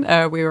person.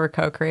 We were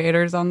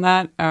co-creators on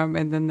that,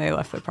 and then they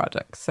left the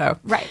project. So,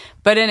 Right.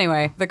 But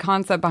anyway, the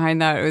concept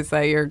behind that was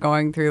that you're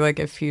going through like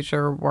a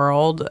future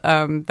world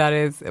that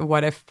is,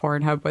 what if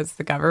Pornhub was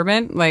the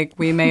government? Like,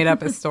 we made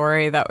up a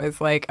story that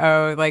was like,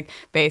 oh, like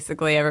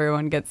basically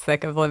everyone gets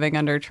sick of living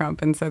under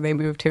Trump, and so they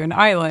move to an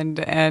island,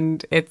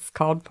 and it's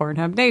called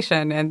Pornhub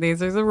Nation, and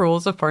these are the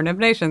rules of Pornhub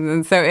Nation.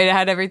 And so it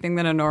had everything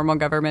that a normal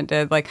government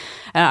did, like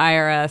an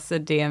IRS, a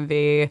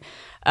DMV,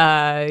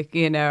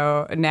 you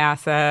know,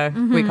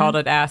 NASA, we called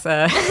it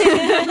ASA.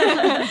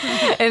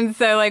 And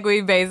so like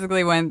we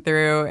basically went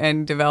through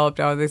and developed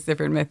all this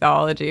different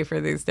mythology for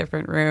these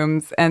different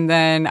rooms. And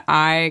then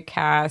I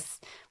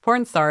cast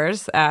porn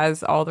stars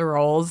as all the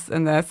roles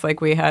in this.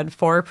 Like, we had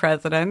 4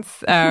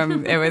 presidents.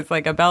 It was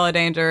like a Bella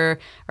Danger,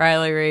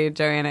 Riley Reid,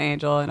 Joanna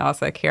Angel, and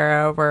Asa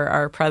Akira were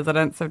our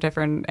presidents of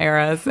different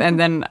eras. And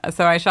then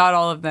so I shot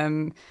all of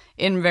them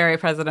in very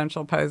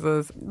presidential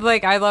poses.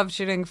 Like, I love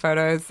shooting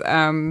photos,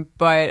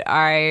 but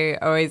I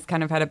always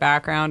kind of had a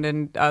background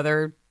in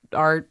other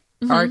art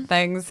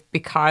things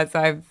because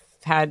I've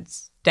had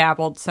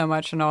dabbled so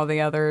much in all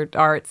the other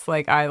arts.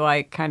 Like, I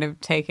like kind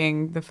of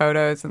taking the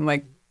photos and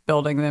like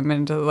building them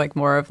into like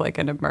more of like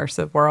an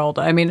immersive world.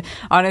 I mean,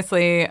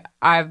 honestly,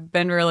 I've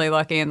been really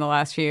lucky in the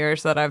last few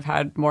years that I've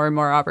had more and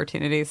more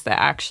opportunities to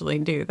actually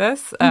do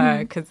this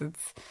because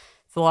it's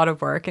a lot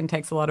of work and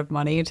takes a lot of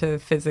money to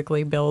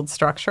physically build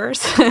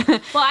structures.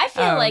 Well, I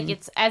feel like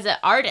it's, as an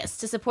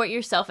artist, to support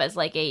yourself as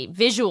like a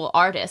visual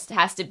artist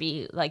has to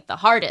be like the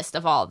hardest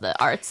of all the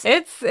arts.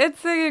 It's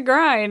a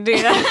grind,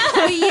 you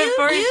know?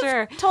 You've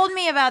sure. told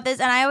me about this,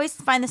 and I always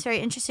find this very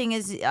interesting,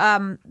 is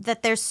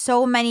that there's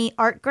so many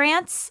art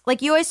grants.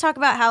 Like, you always talk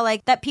about how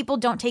like that people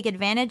don't take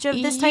advantage of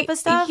this type of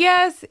stuff.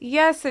 Yes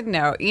and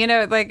no. You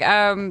know, like,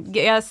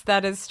 yes,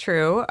 that is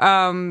true.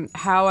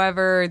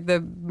 However,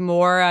 the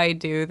more I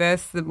do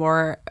this, the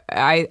more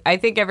I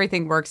think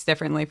everything works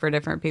differently for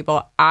different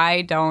people.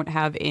 I don't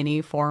have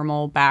any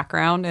formal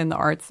background in the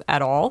arts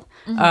at all.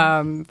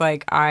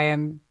 Like, I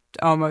am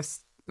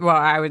almost, well,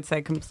 I would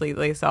say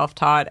completely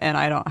self-taught, and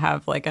I don't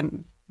have like a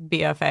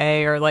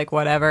BFA or like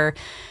whatever.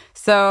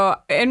 So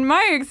in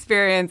my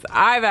experience,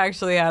 I've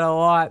actually had a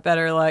lot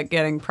better luck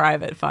getting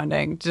private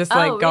funding, just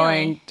like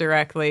going really?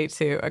 directly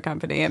to a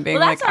company and being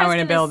Well, like, that's what I I want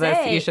was to build gonna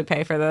this. say. You should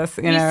pay for this.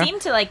 You You know? seem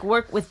to like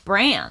work with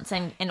brands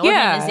and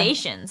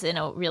organizations in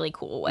a really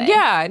cool way.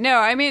 Yeah, no,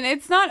 I mean,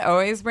 it's not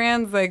always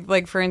brands.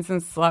 Like for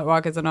instance,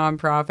 Slutwalk is a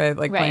nonprofit.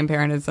 Like Right. Planned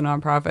Parenthood is a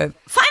nonprofit.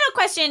 Final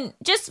question,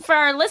 just for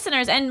our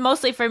listeners and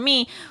mostly for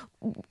me.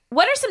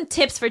 what are some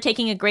tips for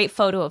taking a great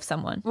photo of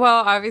someone?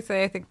 Well,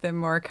 obviously, I think the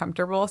more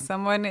comfortable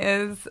someone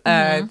is,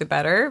 the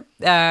better.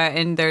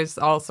 And there's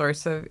all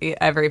sorts of,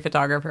 every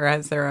photographer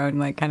has their own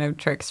like kind of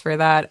tricks for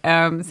that.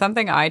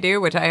 Something I do,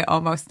 which I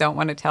almost don't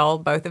want to tell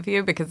both of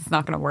you because it's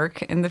not going to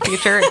work in the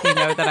future if you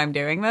know that I'm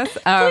doing this.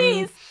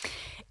 Please.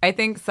 I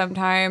think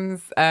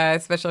sometimes,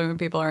 especially when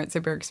people aren't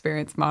super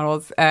experienced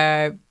models,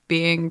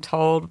 being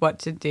told what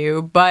to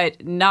do,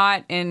 but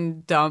not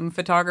in dumb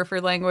photographer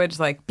language,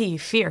 like be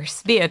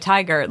fierce, be a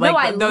tiger. Like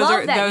I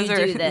love that you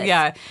do this.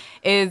 Yeah,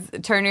 is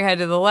turn your head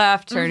to the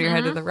left, turn your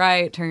head to the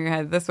right, turn your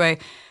head this way.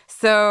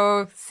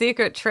 So,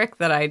 secret trick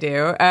that I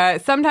do.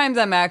 Sometimes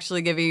I'm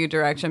actually giving you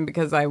direction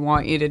because I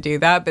want you to do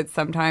that, but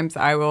sometimes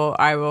I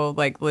will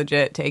like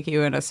legit take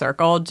you in a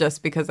circle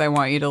just because I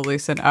want you to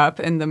loosen up.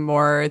 And the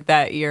more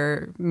that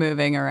you're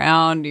moving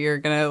around, you're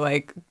gonna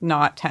like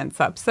not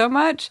tense up so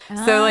much.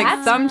 So like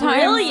sometimes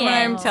when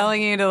I'm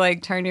telling you to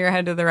like turn your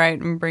head to the right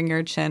and bring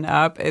your chin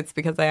up, it's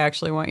because I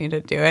actually want you to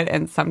do it.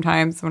 And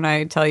sometimes when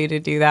I tell you to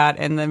do that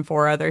and then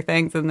 4 other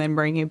things and then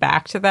bring you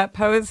back to that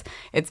pose,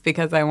 it's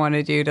because I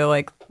wanted you to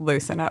like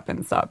loosen up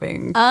and stop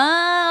being.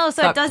 Oh,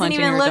 so it doesn't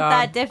clenching even your look jaw.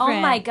 that different. Oh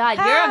my God,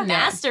 you're a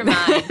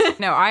mastermind.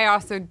 No, I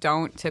also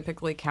don't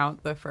typically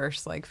count the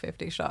first like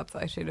 50 shots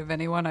I shoot of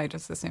anyone. I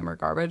just assume are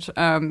garbage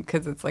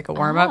because it's like a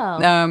warm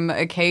up.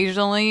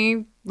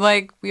 Occasionally,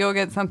 like you'll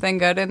get something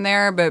good in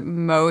there, but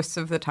most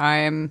of the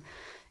time,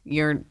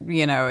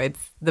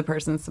 it's the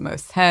person's the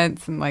most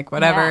tense and like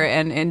whatever. Yeah.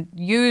 And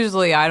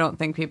usually I don't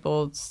think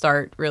people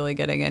start really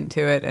getting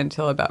into it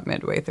until about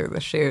midway through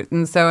the shoot.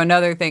 And so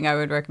another thing I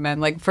would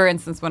recommend, like for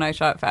instance, when I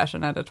shot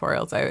fashion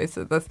editorials, I always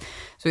said this.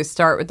 So we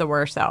start with the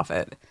worst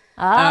outfit.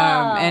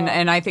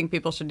 And I think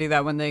people should do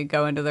that when they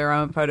go into their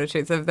own photo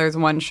shoots. If there's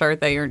one shirt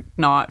that you're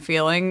not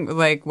feeling,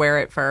 like wear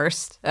it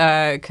first,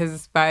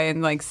 because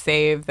like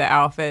save the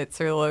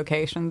outfits or the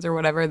locations or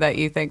whatever that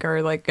you think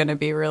are like going to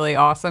be really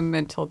awesome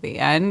until the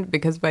end,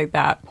 because by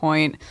that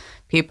point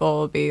people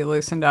will be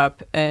loosened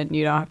up and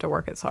you don't have to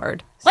work as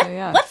hard. So,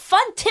 What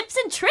fun tips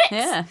and tricks.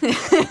 Yeah. Yeah,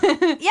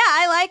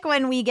 I like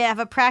when we have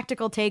a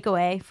practical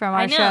takeaway from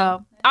our I know.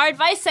 show. Our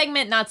advice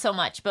segment, not so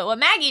much, but what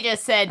Maggie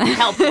just said,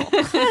 helpful.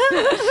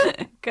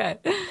 Good.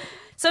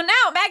 So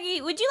now,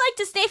 Maggie, would you like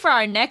to stay for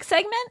our next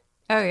segment?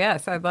 Oh,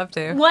 yes, I'd love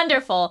to.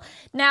 Wonderful.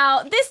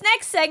 Now, this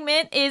next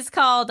segment is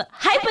called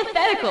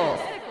Hypotheticals.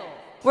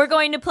 We're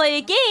going to play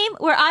a game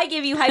where I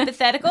give you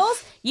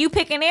hypotheticals, you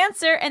pick an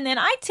answer, and then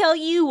I tell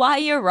you why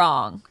you're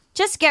wrong.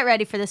 Just get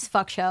ready for this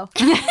fuck show.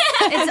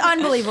 It's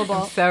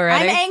unbelievable. So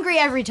ready? I'm angry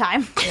every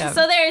time. Yeah.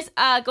 So there's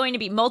going to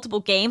be multiple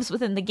games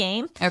within the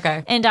game.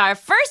 Okay. And our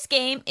first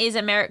game is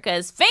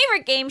America's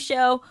favorite game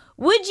show,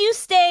 Would You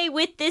Stay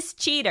with This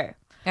Cheater?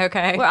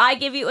 Okay. Where I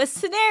give you a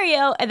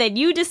scenario and then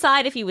you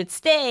decide if you would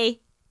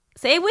stay,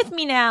 say it with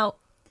me now,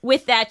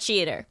 with that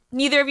cheater.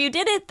 Neither of you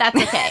did it, that's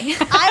okay.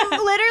 I'm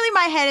literally,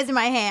 my head is in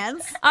my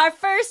hands. Our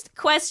first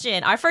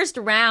question, our first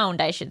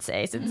round, I should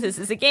say, since this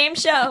is a game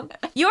show.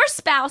 Your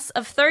spouse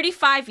of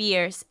 35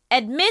 years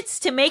admits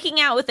to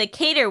making out with a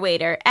cater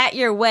waiter at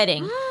your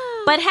wedding,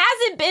 but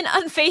hasn't been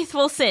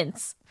unfaithful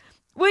since.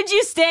 Would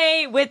you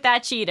stay with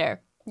that cheater?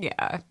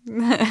 Yeah.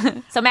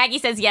 So Maggie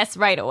says yes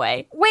right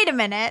away. Wait a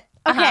minute.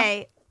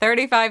 Okay.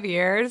 35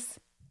 years.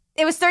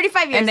 It was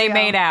 35 years And they ago.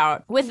 made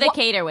out. With the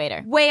cater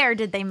waiter. Where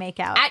did they make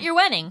out? At your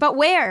wedding. But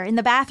where? In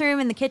the bathroom?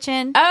 In the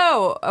kitchen?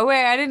 Oh,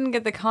 wait, I didn't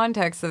get the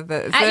context of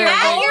this. At your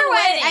At own your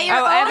wedding. At your Oh,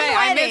 own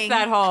I wedding. missed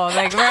that whole,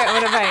 like,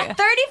 what if I...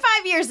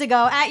 35 years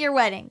ago at your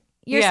wedding.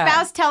 Your Yeah.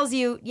 spouse tells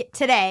you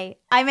today,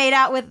 I made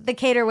out with the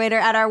cater waiter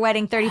at our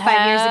wedding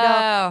 35 years ago.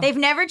 Oh. They've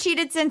never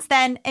cheated since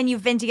then, and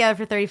you've been together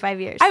for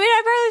 35 years. I mean,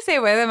 I'd probably stay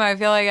with him. I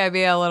feel like I'd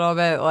be a little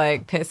bit,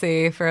 like,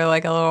 pissy for,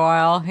 like, a little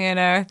while, you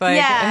know? Like,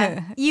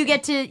 yeah, you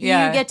get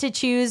Yeah. to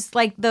choose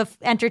like the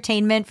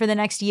entertainment for the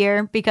next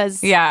year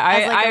because Yeah,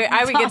 as, like, a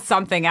I would get top-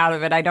 something out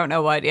of it. I don't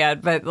know what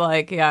yet, but,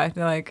 like, yeah,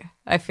 like,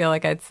 I feel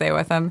like I'd stay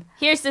with him.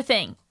 Here's the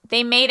thing.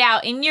 They made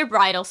out in your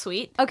bridal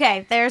suite.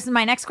 Okay, there's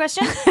my next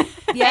question.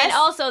 And Yes.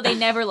 also, they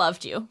never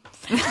loved you.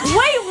 Wait,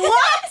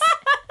 what?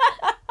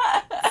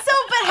 So,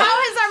 but how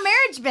has our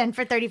marriage been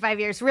for 35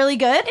 years? Really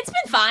good? It's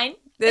been fine.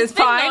 It's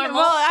been fine.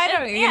 normal. Well, I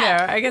don't, you Yeah.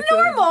 know, I guess.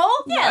 Normal.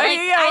 Yeah, like,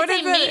 yeah, I'd what say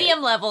is it?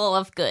 medium level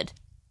of good.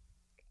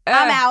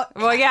 I'm out.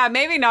 Well, yeah,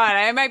 maybe not.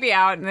 I might be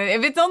out. And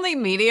if it's only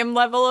medium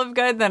level of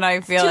good, then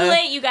I feel Too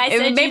late, you guys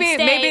said maybe you'd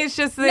stay. maybe it's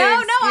just the No,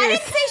 I didn't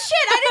excuse. say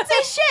shit. I didn't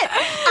say shit.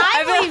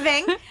 I'm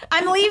leaving.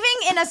 I'm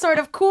leaving in a sort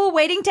of cool,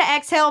 waiting to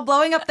exhale,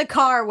 blowing up the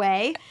car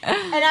way,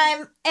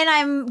 and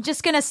I'm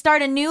just gonna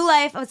start a new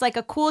life. I was like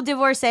a cool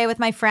divorcee with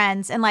my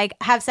friends and like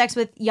have sex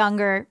with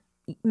younger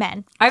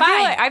men.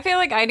 I feel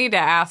like I need to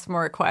ask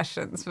more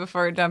questions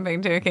before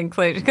jumping to a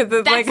conclusion because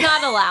it's That's like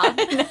not allowed.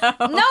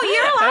 No,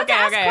 you're allowed to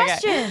ask okay.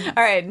 questions.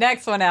 All right,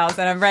 next one,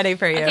 Allison. I'm ready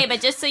for you. Okay,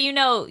 but just so you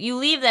know, you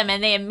leave them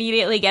and they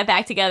immediately get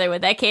back together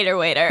with that cater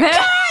waiter. Damn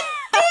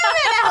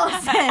it,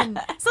 Allison.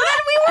 So then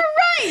we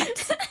were right.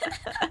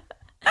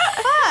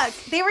 Fuck.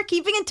 They were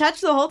keeping in touch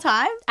the whole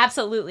time?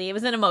 Absolutely. It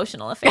was an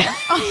emotional affair.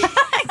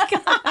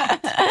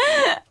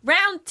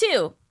 Round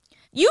 2.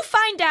 You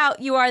find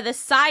out you are the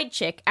side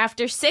chick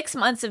after 6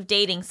 months of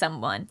dating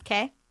someone.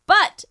 Okay.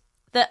 But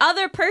the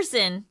other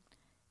person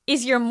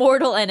is your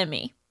mortal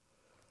enemy.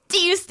 Do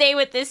you stay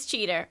with this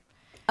cheater?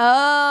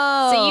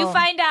 Oh. So you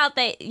find out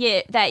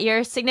that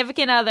your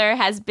significant other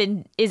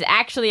is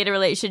actually in a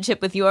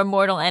relationship with your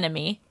mortal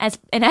enemy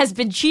and has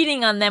been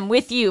cheating on them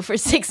with you for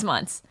 6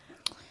 months.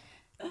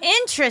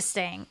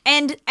 Interesting.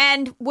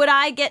 And would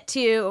I get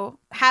to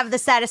have the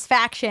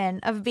satisfaction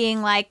of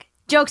being like,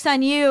 joke's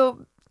on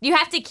you? You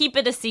have to keep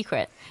it a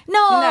secret.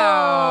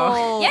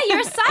 No. Yeah, you're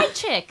a side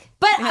chick.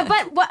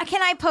 But what,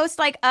 can I post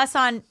like us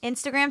on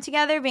Instagram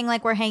together, being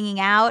like we're hanging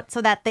out,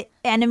 so that the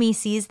enemy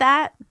sees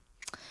that?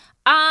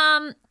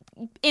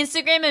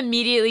 Instagram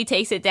immediately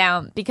takes it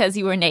down because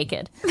you were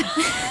naked.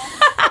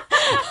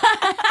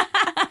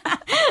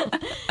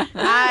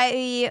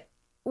 I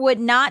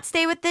would not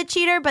stay with the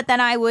cheater, but then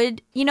I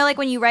would, like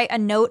when you write a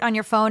note on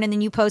your phone and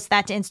then you post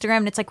that to Instagram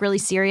and it's like really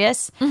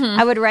serious.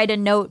 I would write a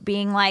note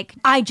being like,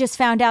 I just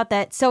found out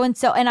that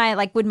so-and-so, and I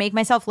like would make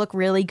myself look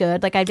really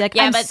good. Like I'd be like,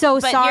 I'm so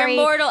sorry.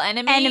 Your mortal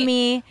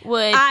enemy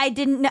would. I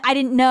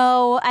didn't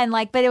know. And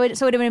like, but it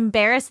would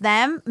embarrass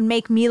them,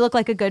 make me look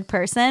like a good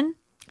person.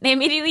 They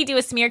immediately do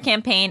a smear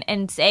campaign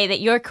and say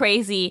that you're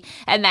crazy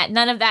and that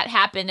none of that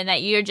happened and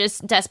that you're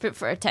just desperate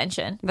for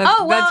attention.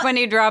 That's when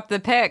you drop the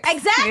pics.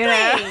 Exactly.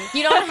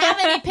 You don't have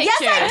any pictures.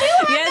 Yes, I do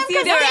have Yes, them, you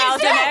 'cause do,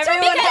 Allison.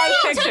 Everyone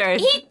has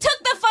pictures. He took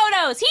the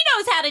photos. He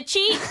knows how to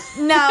cheat.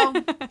 No.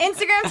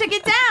 Instagram took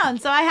it down,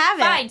 so I have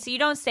it. Fine, so you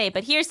don't stay.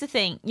 But here's the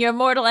thing. Your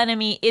mortal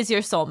enemy is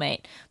your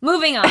soulmate.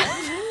 Moving on.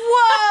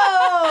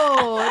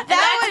 Whoa.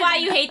 That's why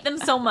you hate them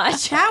so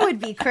much. That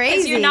would be crazy.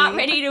 Because you're not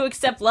ready to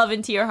accept love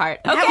into your heart.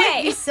 Okay. That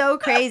would be so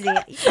crazy.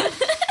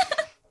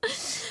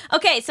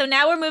 Okay, so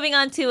now we're moving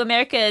on to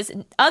America's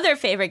other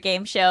favorite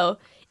game show,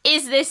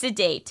 Is This a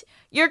Date?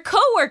 Your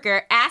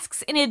coworker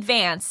asks in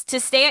advance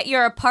to stay at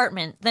your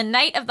apartment the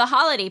night of the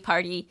holiday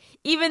party,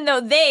 even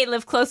though they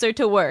live closer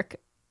to work.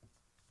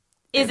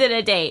 Is it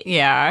a date?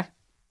 Yeah.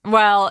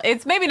 Well,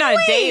 it's maybe not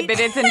a date, but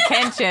it's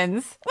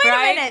intentions. Wait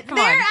right? a minute. Come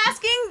They're on.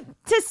 asking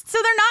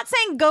so they're not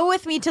saying go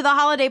with me to the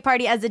holiday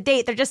party as a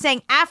date. They're just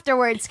saying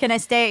afterwards, can I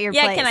stay at your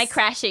place? Yeah, can I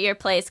crash at your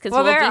place? Because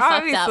Well, we'll be they're fucked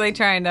obviously up.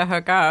 trying to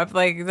hook up,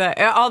 like that.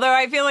 Although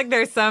I feel like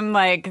there's some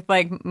like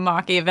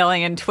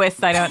Machiavellian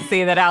twist I don't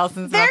see that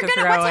Allison's about to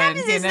throw what in.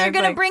 happens is they're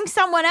gonna bring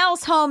someone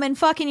else home and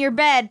fuck in your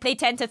bed. They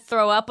tend to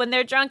throw up when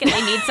they're drunk and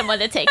they need someone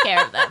to take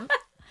care of them.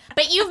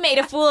 But you've made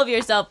a fool of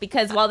yourself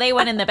because while they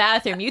went in the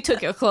bathroom, you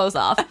took your clothes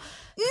off.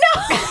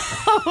 No,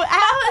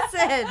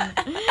 Allison.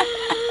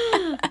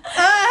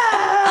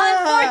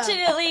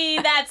 Unfortunately,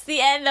 that's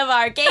the end of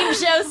our game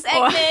show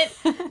segment.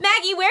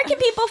 Maggie, where can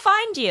people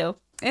find you?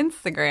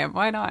 Instagram,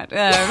 why not?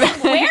 Where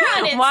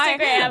on Instagram?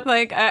 Why?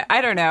 Like,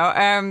 I don't know.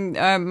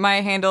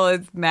 My handle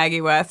is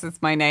Maggie West.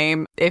 It's my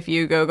name. If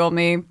you Google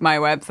me, my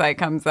website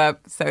comes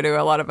up. So do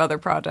a lot of other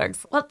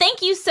projects. Well,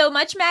 thank you so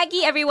much,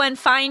 Maggie. Everyone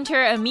find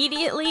her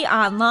immediately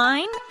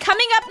online.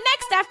 Coming up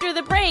next after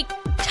the break,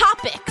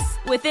 Topics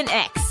with an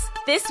X.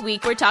 This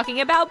week, we're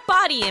talking about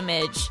body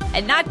image,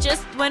 and not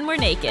just when we're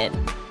naked.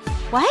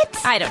 What?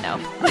 I don't know.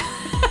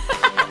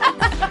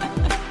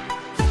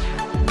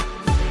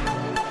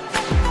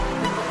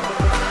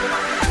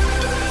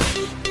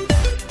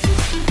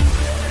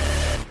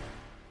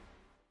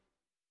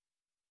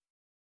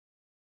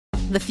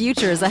 The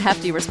future is a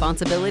hefty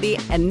responsibility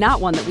and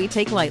not one that we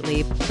take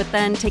lightly. But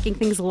then taking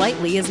things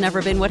lightly has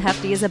never been what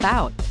Hefty is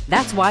about.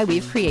 That's why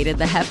we've created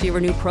the Hefty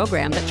Renew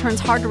program that turns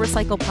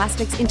hard-to-recycle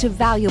plastics into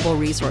valuable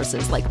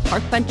resources like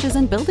park benches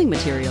and building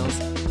materials.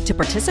 To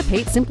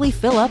participate, simply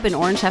fill up an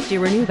orange Hefty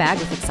Renew bag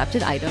with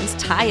accepted items,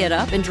 tie it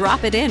up, and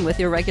drop it in with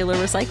your regular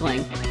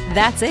recycling.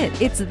 That's it.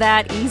 It's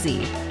that easy.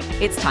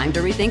 It's time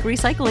to rethink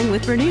recycling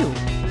with Renew.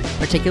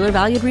 Particular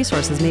valued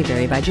resources may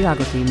vary by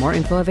geography. More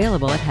info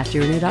available at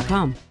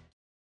heftyrenew.com.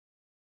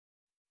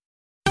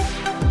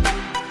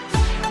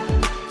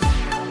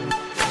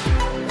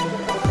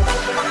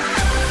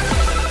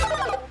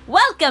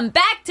 Welcome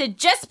back to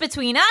Just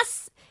Between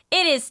Us.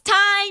 It is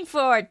time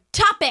for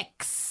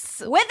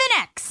Topics With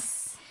an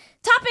X.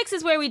 Topics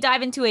is where we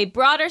dive into a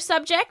broader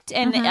subject,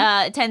 and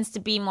it tends to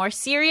be more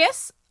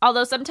serious,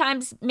 although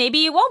sometimes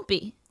maybe it won't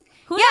be.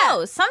 Who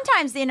knows?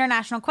 Sometimes the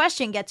international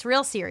question gets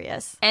real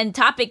serious. And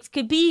topics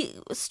could be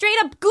straight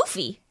up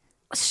goofy.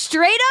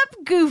 Straight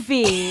up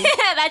goofy.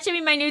 That should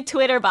be my new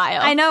Twitter bio.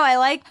 I know. I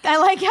like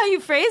how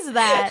you phrase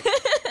that.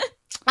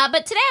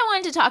 But today I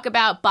wanted to talk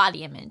about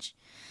body image.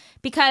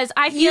 Because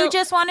I feel... You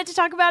just wanted to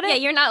talk about it? Yeah,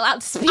 you're not allowed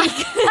to speak.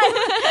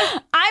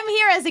 I'm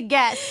here as a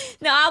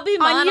guest. No, I'll be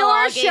On your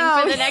monologuing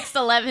show. for the next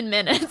 11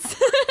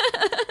 minutes.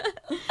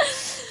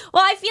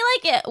 Well, I feel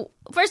like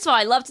first of all,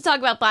 I love to talk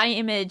about body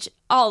image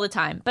all the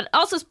time. But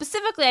also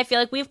specifically, I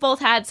feel like we've both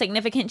had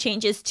significant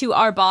changes to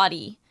our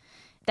body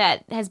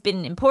that has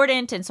been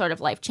important and sort of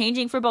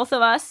life-changing for both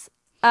of us.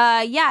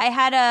 Yeah, I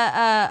had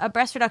a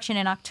breast reduction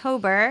in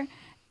October,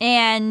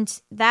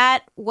 and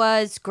that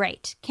was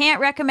great. Can't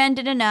recommend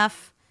it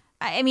enough.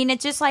 I mean,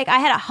 it's just like I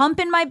had a hump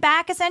in my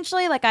back,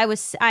 essentially. Like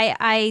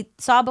I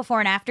saw before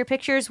and after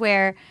pictures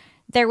where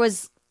there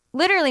was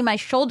literally my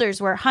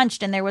shoulders were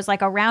hunched and there was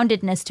like a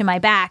roundedness to my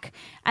back.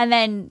 And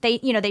then they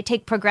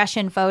take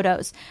progression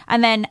photos.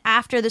 And then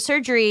after the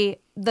surgery,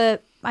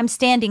 I'm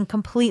standing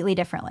completely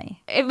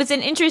differently. It was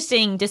an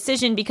interesting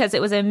decision because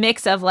it was a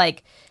mix of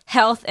like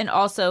health and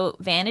also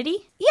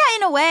vanity. Yeah,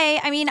 in a way.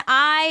 I mean,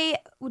 I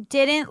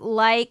didn't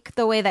like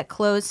the way that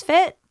clothes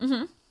fit.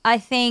 Mm-hmm. I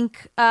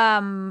think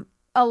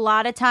a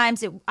lot of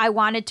times I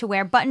wanted to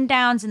wear button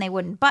downs and they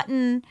wouldn't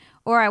button,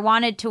 or I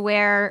wanted to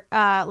wear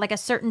like a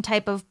certain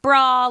type of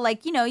bra.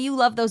 Like, you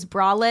love those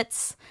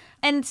bralettes.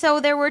 And so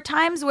there were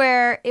times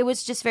where it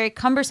was just very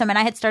cumbersome, and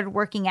I had started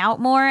working out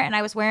more, and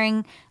I was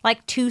wearing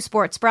like 2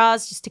 sports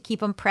bras just to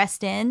keep them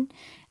pressed in.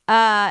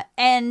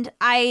 And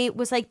I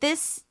was like,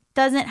 this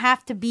doesn't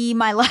have to be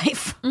my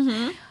life.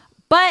 Mm-hmm.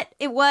 But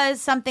it was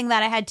something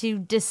that I had to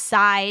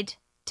decide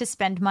to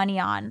spend money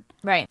on.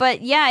 Right.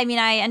 But yeah, I mean,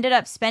 I ended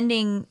up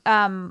spending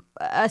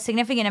a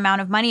significant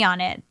amount of money on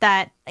it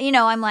that,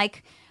 I'm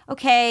like,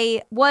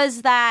 okay,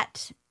 was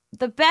that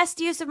the best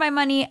use of my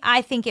money?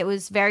 I think it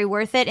was very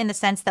worth it in the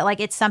sense that like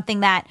it's something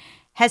that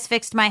has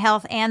fixed my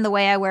health and the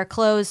way I wear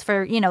clothes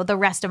for, the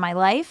rest of my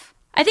life.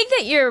 I think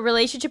that your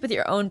relationship with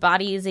your own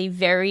body is a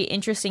very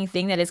interesting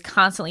thing that is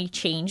constantly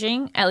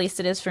changing. At least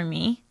it is for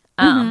me.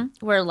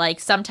 Where like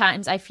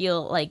sometimes I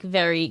feel like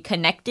very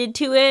connected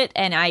to it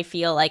and I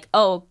feel like,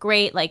 oh,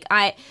 great. Like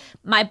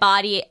my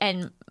body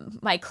and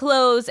my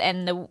clothes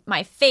and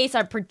my face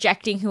are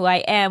projecting who I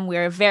am.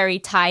 We're very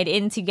tied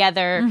in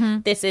together.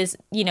 Mm-hmm. This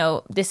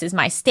is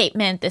my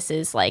statement. This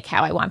is like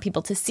how I want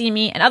people to see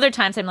me. And other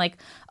times I'm like,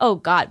 oh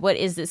God, what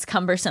is this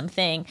cumbersome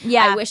thing?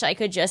 Yeah. I wish I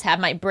could just have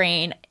my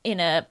brain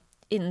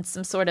in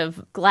some sort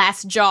of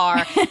glass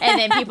jar and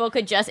then people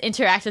could just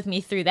interact with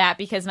me through that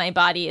because my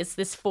body is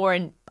this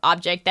foreign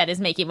object that is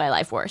making my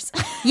life worse.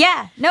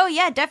 Yeah. No,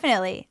 yeah,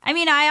 definitely. I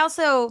mean, I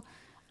also,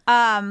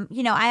 I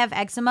have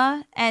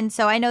eczema. And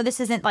so I know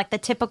this isn't like the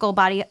typical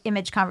body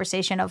image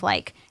conversation of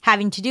like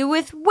having to do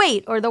with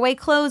weight or the way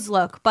clothes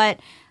look, but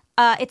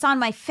it's on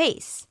my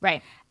face.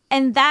 Right.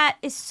 And that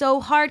is so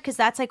hard because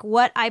that's like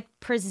what I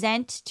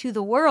present to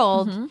the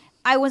world. Mm-hmm.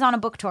 I was on a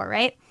book tour,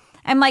 right?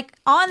 I'm like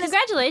on this.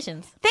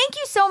 Congratulations. Thank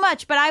you so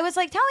much. But I was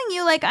like telling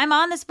you, like, I'm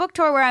on this book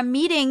tour where I'm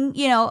meeting,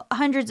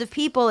 hundreds of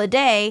people a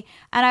day.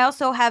 And I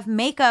also have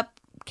makeup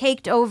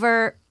caked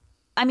over.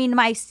 I mean,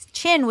 my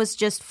chin was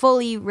just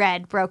fully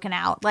red, broken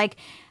out, like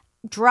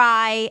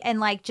dry,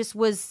 and like it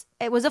was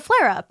a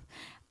flare up.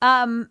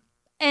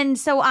 And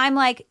so I'm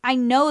like, I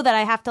know that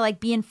I have to like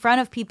be in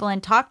front of people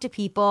and talk to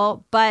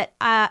people, but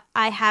I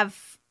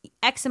have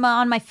eczema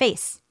on my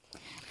face.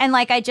 And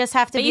like, I just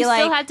have to be like,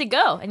 you still had to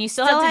go, and you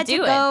still had to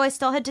do it. I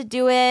still had to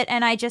do it,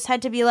 and I just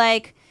had to be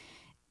like,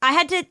 I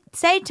had to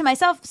say to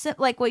myself,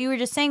 like what you were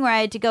just saying, where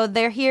I had to go,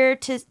 they're here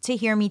to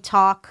hear me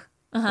talk.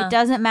 Uh-huh. It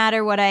doesn't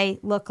matter what I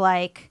look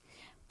like,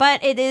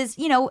 but it is,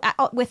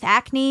 with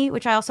acne,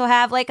 which I also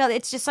have, like,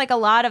 it's just like a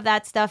lot of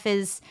that stuff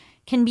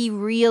can be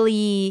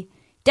really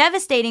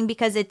devastating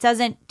because it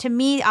doesn't, to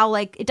me,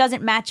 it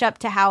doesn't match up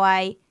to how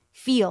I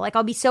feel. Like,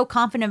 I'll be so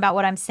confident about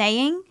what I'm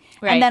saying.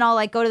 Right. And then I'll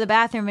like go to the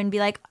bathroom and be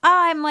like,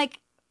 I'm like,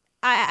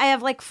 I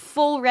have like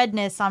full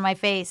redness on my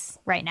face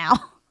right now.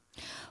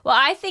 Well,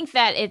 I think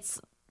that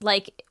it's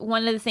like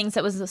one of the things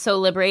that was so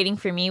liberating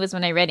for me was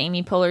when I read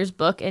Amy Poehler's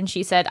book and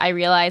she said, I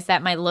realized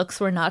that my looks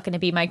were not going to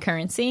be my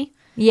currency.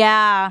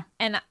 Yeah.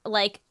 And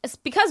like, it's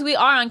because we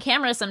are on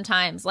camera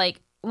sometimes,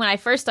 like when I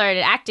first started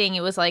acting,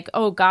 it was like,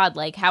 oh God,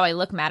 like how I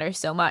look matters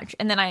so much.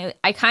 And then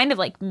I kind of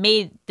like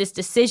made this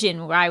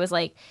decision where I was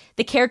like,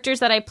 the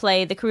characters that I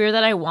play, the career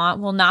that I want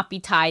will not be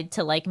tied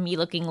to like me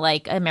looking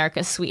like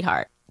America's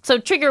sweetheart. So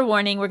trigger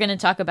warning, we're going to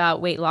talk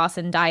about weight loss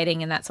and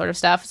dieting and that sort of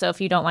stuff. So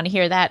if you don't want to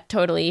hear that,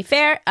 totally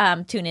fair.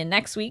 Tune in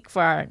next week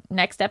for our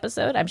next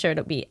episode. I'm sure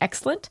it'll be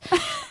excellent.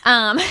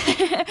 But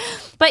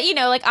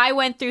like I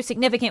went through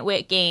significant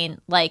weight gain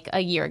like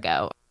a year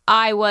ago.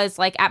 I was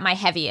like at my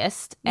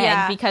heaviest,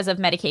 and because of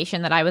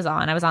medication that I was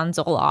on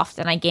Zoloft,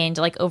 and I gained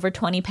like over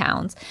 20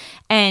 pounds,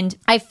 and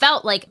I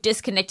felt like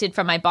disconnected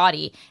from my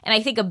body. And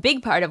I think a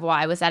big part of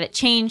why was that it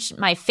changed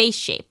my face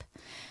shape.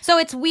 So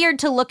it's weird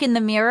to look in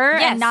the mirror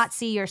and not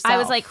see yourself. I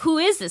was like, who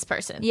is this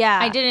person? Yeah.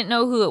 I didn't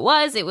know who it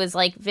was. It was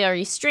like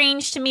very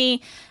strange to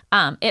me.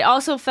 It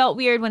also felt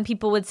weird when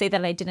people would say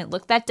that I didn't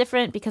look that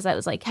different because I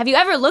was like, have you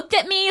ever looked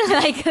at me?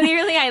 Like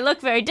clearly I look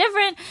very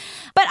different.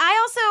 But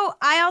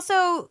I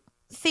also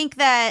think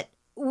that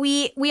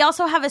we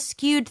also have a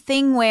skewed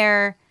thing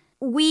where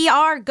we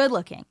are good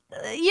looking.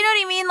 You know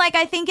what I mean? Like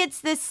I think it's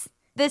this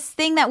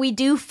thing that we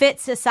do fit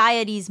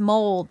society's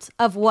mold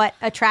of what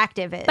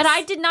attractive is. But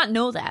I did not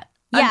know that.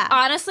 Yeah.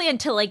 Honestly,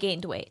 until I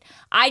gained weight.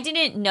 I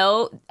didn't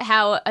know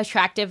how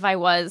attractive I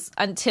was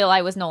until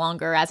I was no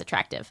longer as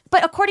attractive.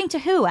 But according to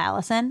who,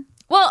 Allison?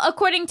 Well,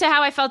 according to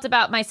how I felt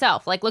about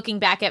myself, like looking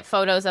back at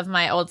photos of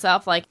my old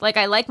self, like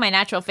I like my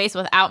natural face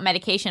without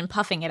medication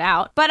puffing it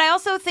out. But I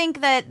also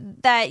think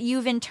that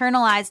you've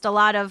internalized a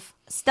lot of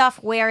stuff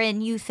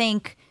wherein you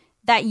think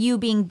that you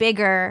being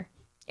bigger,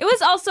 it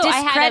was also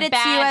discredits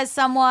you as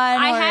someone.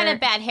 I had a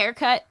bad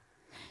haircut.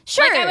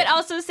 Sure. Like, I would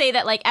also say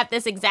that, like, at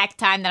this exact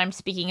time that I'm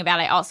speaking about,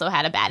 I also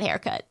had a bad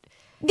haircut.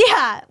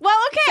 Yeah. Well,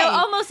 okay. So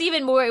almost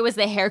even more it was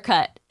the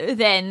haircut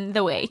than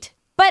the weight.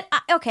 But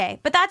okay,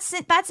 but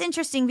that's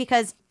interesting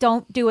because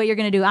don't do what you're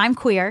gonna do. I'm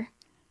queer.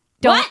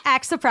 Don't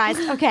act surprised.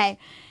 Okay,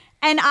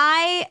 and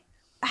I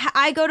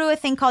go to a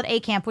thing called A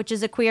Camp, which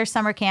is a queer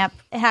summer camp.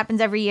 It happens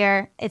every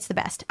year. It's the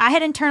best. I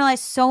had internalized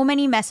so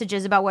many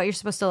messages about what you're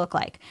supposed to look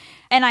like,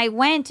 and I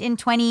went in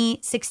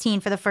 2016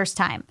 for the first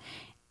time,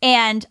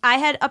 and I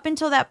had up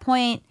until that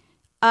point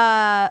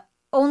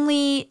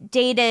only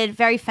dated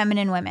very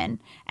feminine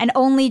women and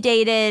only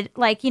dated,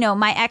 like, you know,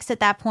 my ex at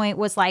that point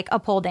was like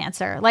a pole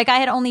dancer. Like, I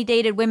had only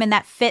dated women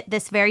that fit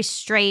this very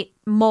straight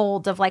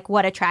mold of like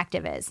what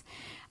attractive is.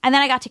 And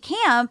then I got to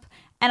camp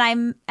and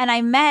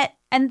I met,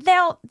 and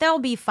they'll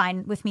be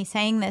fine with me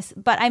saying this,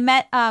 but I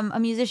met a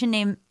musician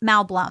named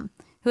Mal Blum,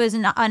 who is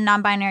a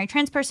non-binary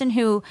trans person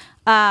who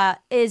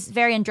is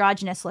very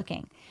androgynous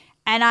looking.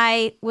 And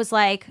I was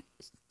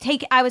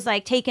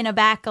taken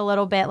aback a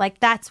little bit, like,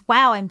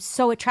 wow, I'm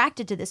so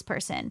attracted to this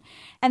person.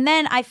 And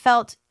then I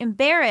felt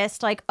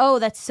embarrassed, like, oh,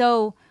 that's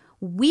so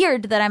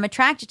weird that I'm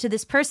attracted to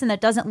this person that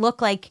doesn't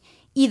look like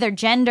either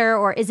gender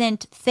or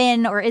isn't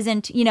thin or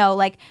isn't, you know,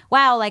 like,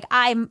 wow, like,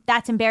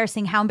 that's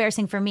embarrassing. How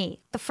embarrassing for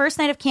me. The first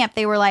night of camp,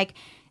 they were like,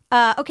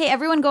 okay,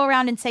 everyone go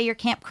around and say your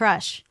camp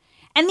crush.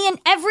 And then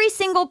every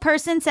single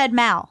person said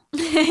Mal.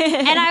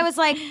 And I was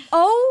like,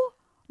 oh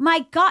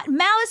my God,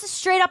 Mal is a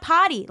straight up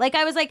hottie. Like,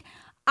 I was like,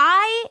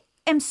 I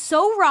am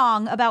so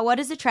wrong about what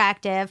is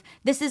attractive.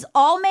 This is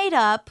all made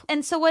up.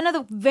 And so one of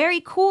the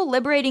very cool,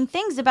 liberating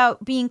things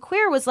about being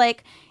queer was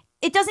like,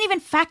 it doesn't even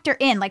factor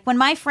in. Like, when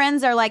my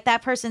friends are like,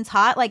 that person's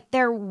hot, like,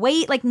 their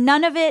weight, like,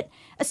 none of it,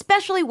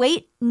 especially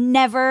weight,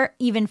 never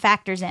even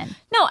factors in.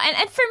 No,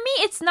 and for me,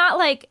 it's not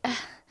like,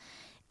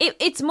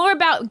 it's more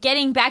about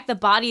getting back the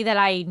body that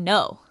I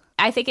know.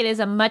 I think it is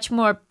a much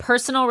more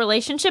personal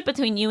relationship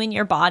between you and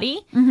your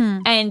body,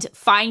 and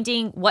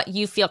finding what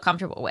you feel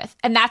comfortable with.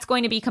 And that's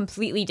going to be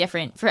completely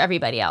different for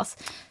everybody else.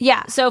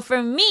 Yeah. So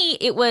for me,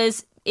 it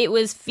was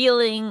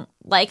feeling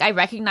like I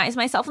recognized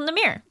myself in the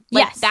mirror.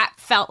 Like, yes. That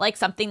felt like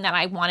something that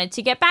I wanted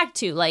to get back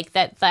to. Like,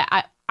 that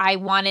I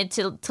wanted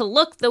to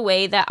look the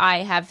way that I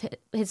have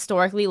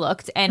historically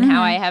looked, and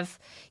how I have,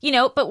 you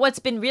know. But what's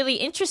been really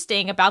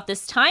interesting about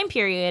this time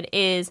period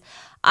is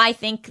I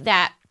think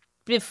that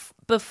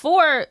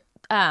before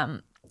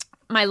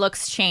my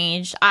looks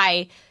changed,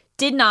 I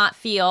did not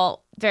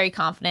feel very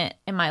confident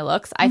in my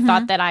looks. I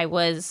thought that I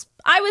was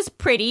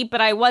pretty,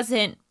 but I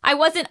wasn't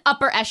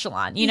upper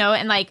echelon, you know,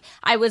 and like,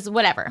 I was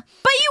whatever.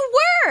 But you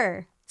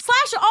were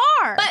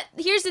 /are. But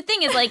here's the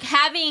thing is, like,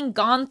 having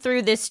gone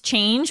through this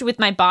change with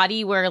my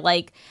body where,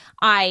 like,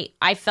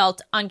 I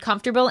felt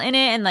uncomfortable in it,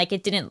 and like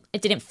it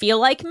didn't feel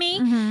like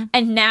me.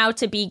 And now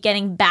to be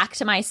getting back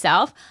to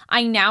myself,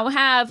 I now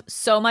have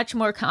so much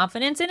more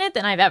confidence in it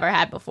than I've ever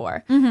had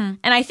before. And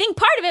I think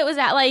part of it was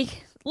that,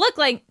 like, look,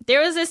 like,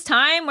 there was this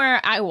time where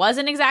I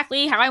wasn't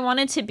exactly how I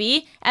wanted to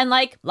be, and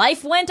like,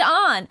 life went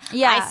on.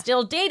 Yeah. I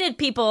still dated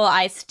people.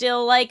 I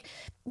still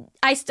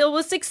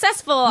was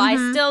successful.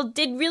 I still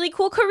did really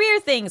cool career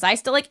things. I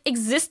still like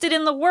existed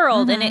in the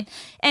world, and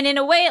in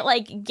a way it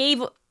like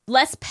gave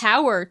less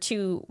power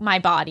to my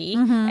body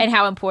and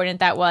how important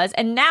that was.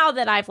 And now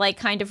that I've like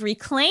kind of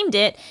reclaimed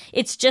it,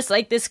 it's just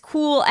like this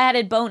cool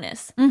added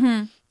bonus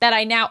that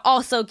I now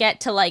also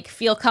get to like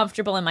feel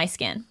comfortable in my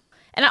skin.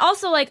 And I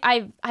also, like,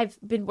 I've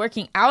been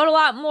working out a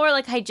lot more.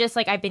 Like,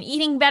 I've been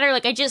eating better.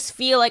 Like, I just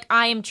feel like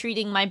I am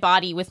treating my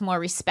body with more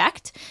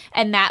respect,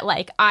 and that,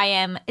 like,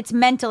 it's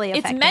mentally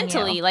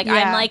affecting you. Like,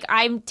 Yeah.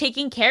 I'm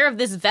taking care of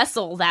this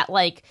vessel that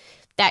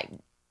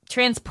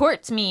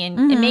transports me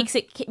and it makes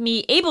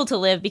me able to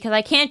live, because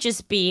I can't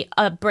just be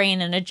a brain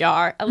in a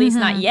jar, at least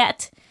not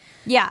yet.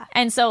 Yeah.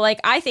 And so, like,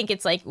 I think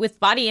it's like with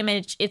body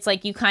image, it's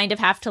like you kind of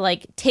have to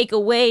like take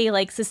away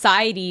like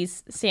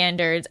society's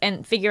standards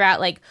and figure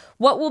out like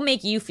what will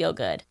make you feel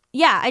good.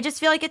 Yeah, I just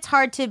feel like it's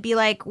hard to be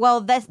like,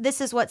 well,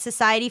 this is what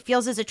society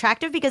feels is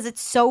attractive, because it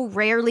so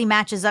rarely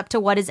matches up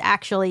to what is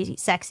actually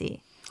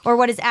sexy or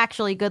what is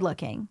actually good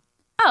looking.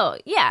 Oh,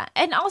 yeah.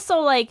 And also,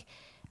 like,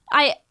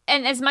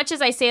 and as much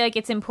as I say, like,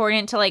 it's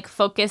important to like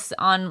focus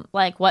on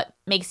like what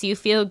makes you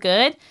feel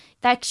good,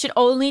 that should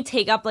only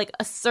take up like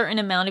a certain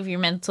amount of your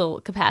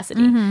mental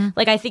capacity.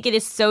 Like, I think it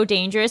is so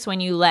dangerous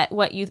when you let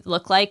what you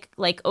look like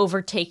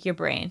overtake your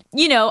brain.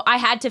 You know, I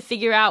had to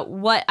figure out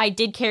what I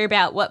did care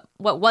about, what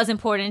was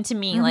important to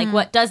me, like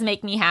what does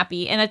make me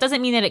happy. And that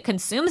doesn't mean that it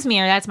consumes me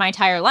or that's my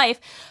entire life,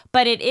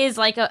 but it is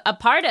like a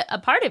part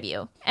of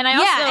you. And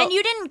and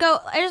you didn't go,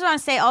 I just want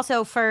to say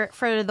also for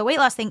the weight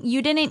loss thing,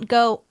 you didn't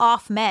go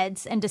off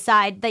meds and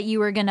decide that you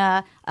were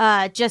gonna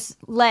just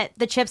let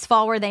the chips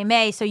fall where they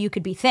may so you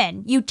could be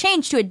thin. You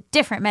changed to a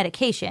different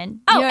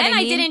medication. You know what and I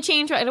mean? I didn't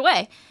change right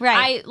away.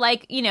 Right.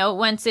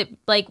 Once it,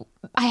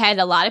 I had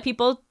a lot of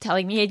people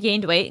telling me I had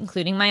gained weight,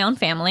 including my own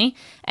family,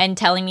 and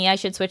telling me I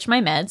should switch my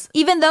meds.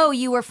 Even though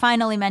you were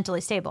finally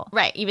mentally stable.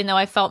 Right. Even though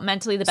I felt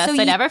mentally the best So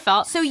I'd you- ever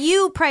felt. So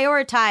you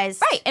prioritize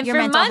Right. And your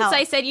for mental months, health.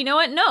 I said, you know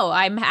what? No,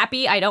 I'm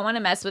happy. I don't want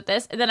to mess with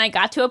this. And then I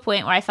got to a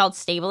point where I felt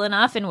stable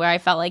enough and where I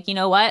felt like, you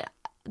know what?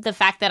 The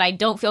fact that I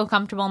don't feel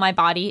comfortable in my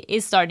body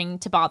is starting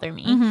to bother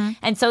me.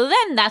 And so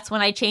then that's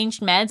when I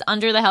changed meds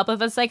under the help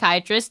of a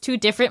psychiatrist to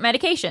different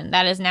medication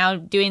that is now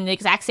doing the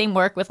exact same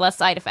work with less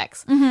side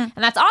effects. And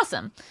that's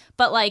awesome.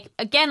 But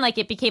again,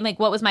 it became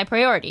what was my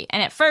priority?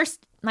 And at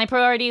first, my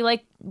priority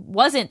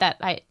wasn't that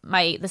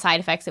the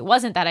side effects. It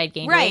wasn't that I'd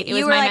gained weight. It was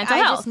you were my like, mental I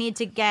health. just need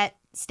to get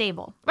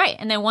stable. Right.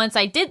 And then once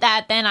I did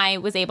that, then I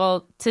was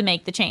able to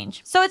make the change.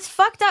 So it's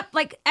fucked up.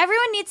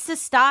 Everyone needs to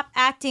stop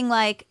acting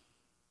like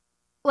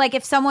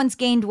if someone's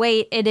gained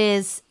weight, it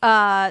is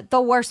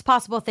the worst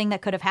possible thing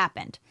that could have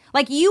happened.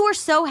 You were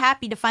so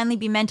happy to finally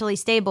be mentally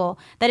stable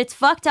that it's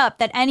fucked up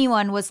that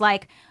anyone was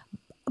like,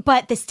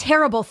 but this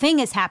terrible thing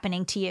is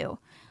happening to you.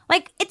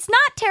 It's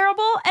not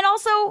terrible, and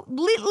also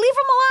leave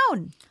them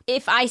alone.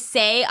 If I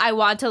say I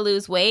want to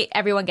lose weight,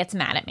 everyone gets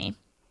mad at me.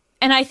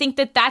 And I think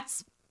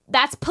that's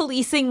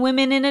policing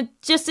women in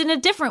a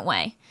different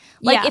way.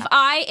 Yeah. if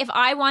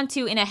I want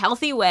to, in a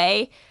healthy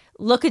way,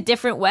 look a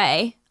different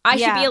way, I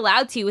should be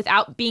allowed to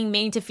without being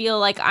made to feel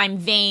like I'm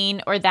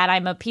vain or that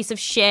I'm a piece of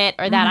shit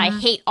or that I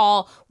hate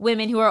all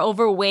women who are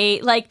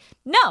overweight.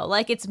 No,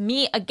 it's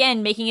me,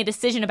 again, making a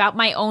decision about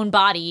my own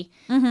body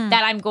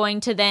that I'm going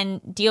to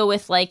then deal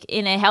with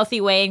in a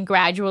healthy way and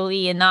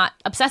gradually and not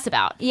obsess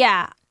about.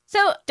 Yeah.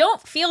 So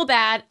don't feel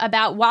bad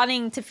about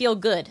wanting to feel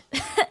good.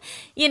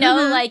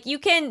 You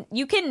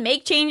can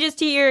make changes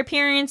to your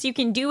appearance. You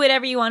can do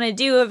whatever you want to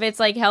do if it's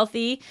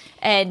healthy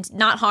and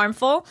not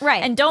harmful.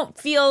 Right. And don't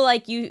feel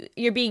like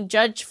you're being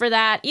judged for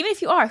that. Even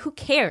if you are, who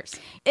cares?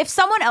 If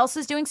someone else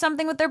is doing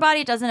something with their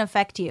body, it doesn't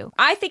affect you.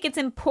 I think it's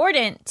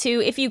important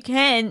to, if you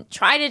can,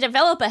 try to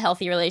develop a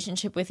healthy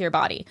relationship with your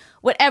body,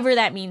 whatever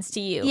that means to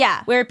you.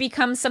 Yeah. Where it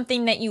becomes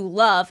something that you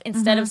love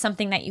instead of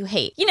something that you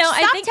hate.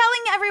 Stop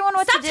telling everyone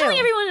what to do. Stop telling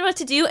everyone what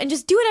to do and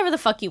just do whatever the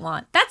fuck you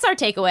want. That's our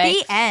takeaway.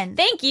 The end.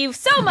 Thank you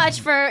so much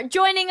for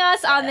joining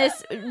us on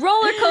this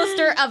roller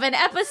coaster of an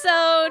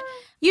episode.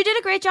 You did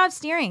a great job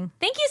steering.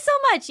 Thank you so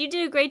much. You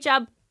did a great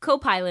job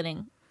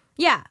co-piloting.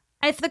 Yeah.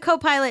 If the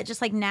co-pilot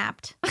just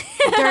napped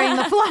during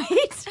the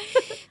flight.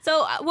 So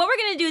what we're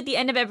going to do at the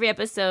end of every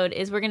episode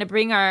is we're going to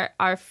bring our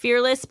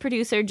fearless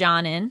producer,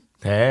 John, in.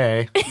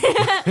 Hey.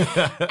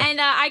 And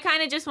I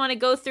kind of just want to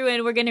go through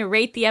and we're going to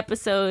rate the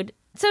episode.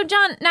 So,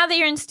 John, now that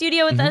you're in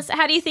studio with us,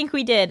 how do you think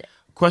we did?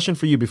 Question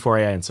for you before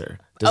I answer.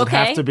 Does it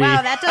Okay. have to be?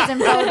 Wow, that doesn't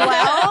bode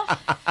well.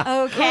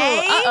 Okay.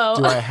 Uh-oh.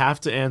 Do I have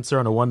to answer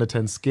on a 1 to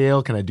 10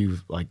 scale? Can I do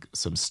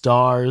some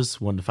stars,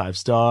 1 to 5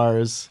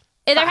 stars?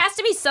 There has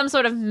to be some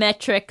sort of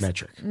metric.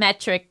 Out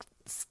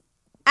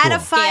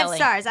of 5 Scaling.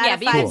 stars. Out Yeah, of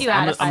but you 5 can do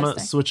stars. out of 5 I'm going to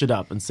stars. switch it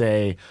up and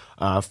say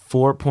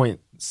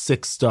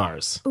 4.6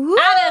 stars.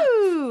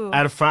 Ooh.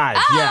 Out of 5,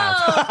 yeah.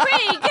 Oh,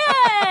 pretty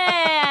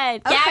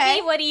good. Okay.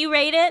 Gabby, what do you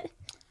rate it?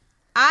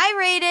 I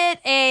rate it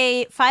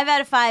a 5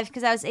 out of 5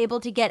 because I was able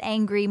to get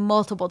angry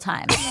multiple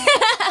times.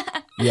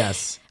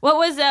 Yes. What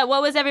was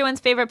everyone's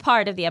favorite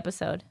part of the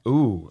episode?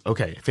 Ooh,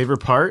 okay.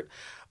 Favorite part?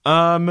 He took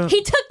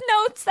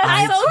notes.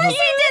 That's so Of course cute. he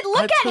did. Look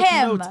I at took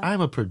him. notes.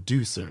 I'm a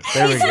producer.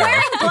 There we He's go.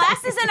 wearing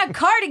glasses and a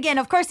cardigan.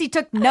 Of course he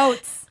took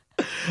notes.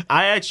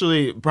 I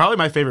actually, probably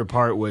my favorite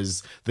part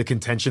was the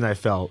contention I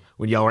felt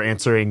when y'all were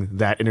answering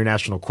that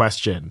international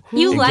question.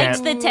 You And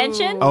liked the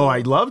tension? Oh, I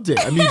loved it.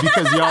 I mean,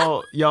 because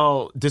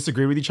y'all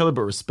disagree with each other,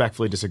 but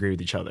respectfully disagree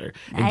with each other.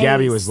 And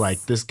Gabby was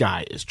like, "This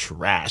guy is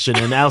trash," and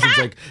then Allison's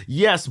like,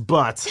 "Yes,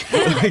 but."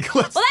 Like,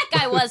 Well, that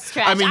guy was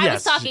trash. I mean, I yes.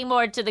 was talking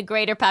more to the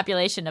greater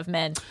population of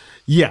men.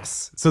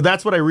 Yes. So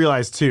that's what I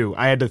realized too.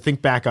 I had to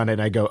think back on it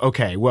and I go,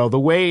 okay, well, the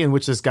way in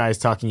which this guy is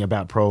talking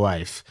about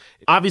pro-life,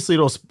 obviously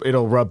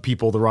it'll rub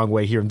people the wrong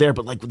way here and there,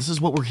 but this is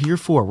what we're here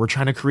for. We're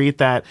trying to create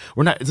that.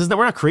 We're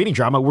not creating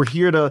drama. We're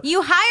here to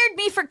You hired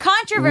me for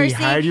controversy.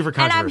 We hired you for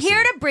And I'm controversy.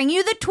 here to bring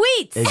you the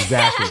tweets.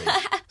 Exactly.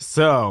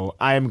 So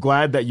I am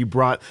glad that you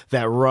brought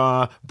that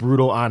raw,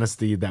 brutal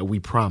honesty that we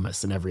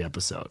promise in every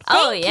episode.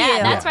 Oh, yeah.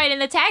 you. That's right in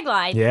the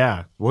tagline.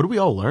 Yeah. What do we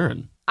all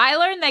learn? I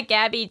learned that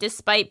Gabby,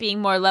 despite being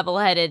more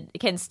level-headed,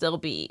 can still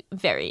be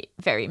very,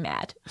 very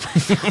mad.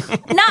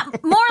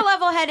 Not more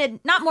level-headed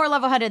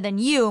than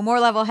you,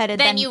 more level-headed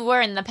Than than you were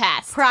in the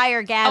past.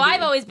 prior Gabby. Oh,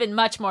 I've always been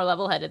much more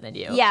level-headed than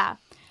you. Yeah.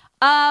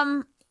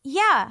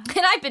 Yeah.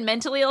 And I've been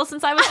mentally ill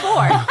since I was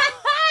 4.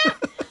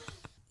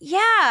 Yeah,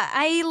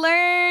 I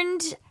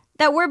learned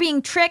that we're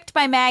being tricked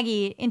by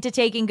Maggie into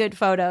taking good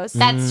photos.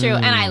 That's true,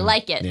 and I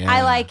like it. Yeah.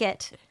 I like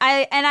it.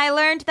 I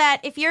learned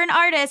that if you're an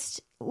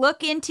artist,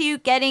 look into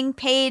getting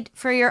paid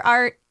for your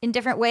art in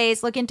different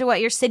ways. Look into what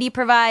your city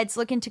provides.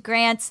 Look into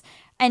grants,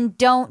 and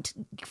don't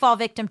fall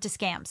victim to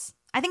scams.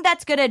 I think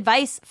that's good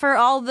advice for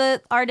all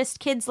the artist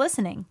kids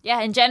listening. Yeah,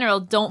 in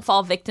general, don't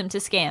fall victim to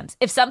scams.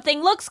 If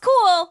something looks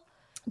cool,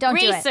 Don't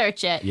do it.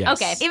 research it.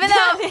 Yes. Okay. Even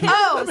though,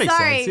 That makes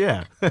sorry,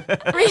 sense,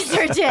 yeah.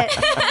 research it.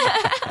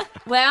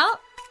 Well,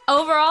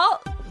 overall,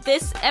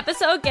 this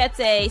episode gets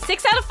a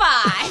 6 out of 5.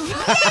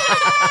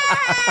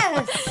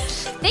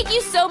 Thank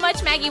you so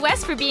much, Maggie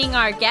West, for being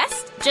our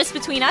guest. Just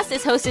Between Us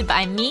is hosted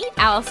by me,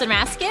 Allison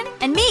Raskin.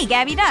 And me,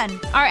 Gabby Dunn.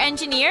 Our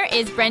engineer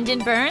is Brendan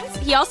Burns.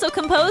 He also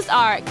composed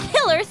our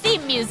killer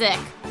theme music.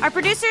 Our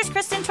producer is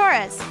Kristen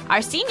Torres.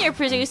 Our senior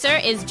producer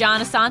is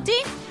John Asante.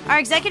 Our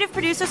executive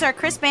producers are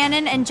Chris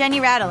Bannon and Jenny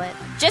Radelet.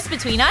 Just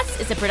Between Us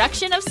is a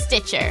production of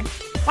Stitcher.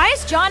 Why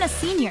is John a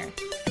senior?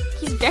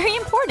 He's very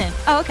important.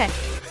 Oh, okay.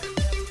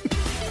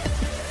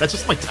 That's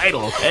just my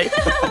title, okay?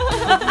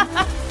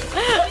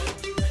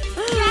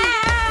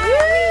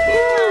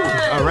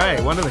 All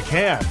right, one in the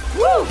can.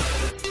 Woo!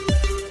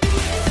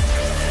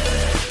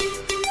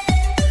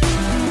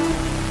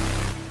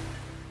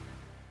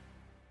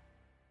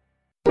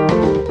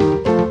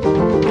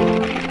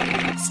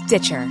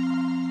 Stitcher.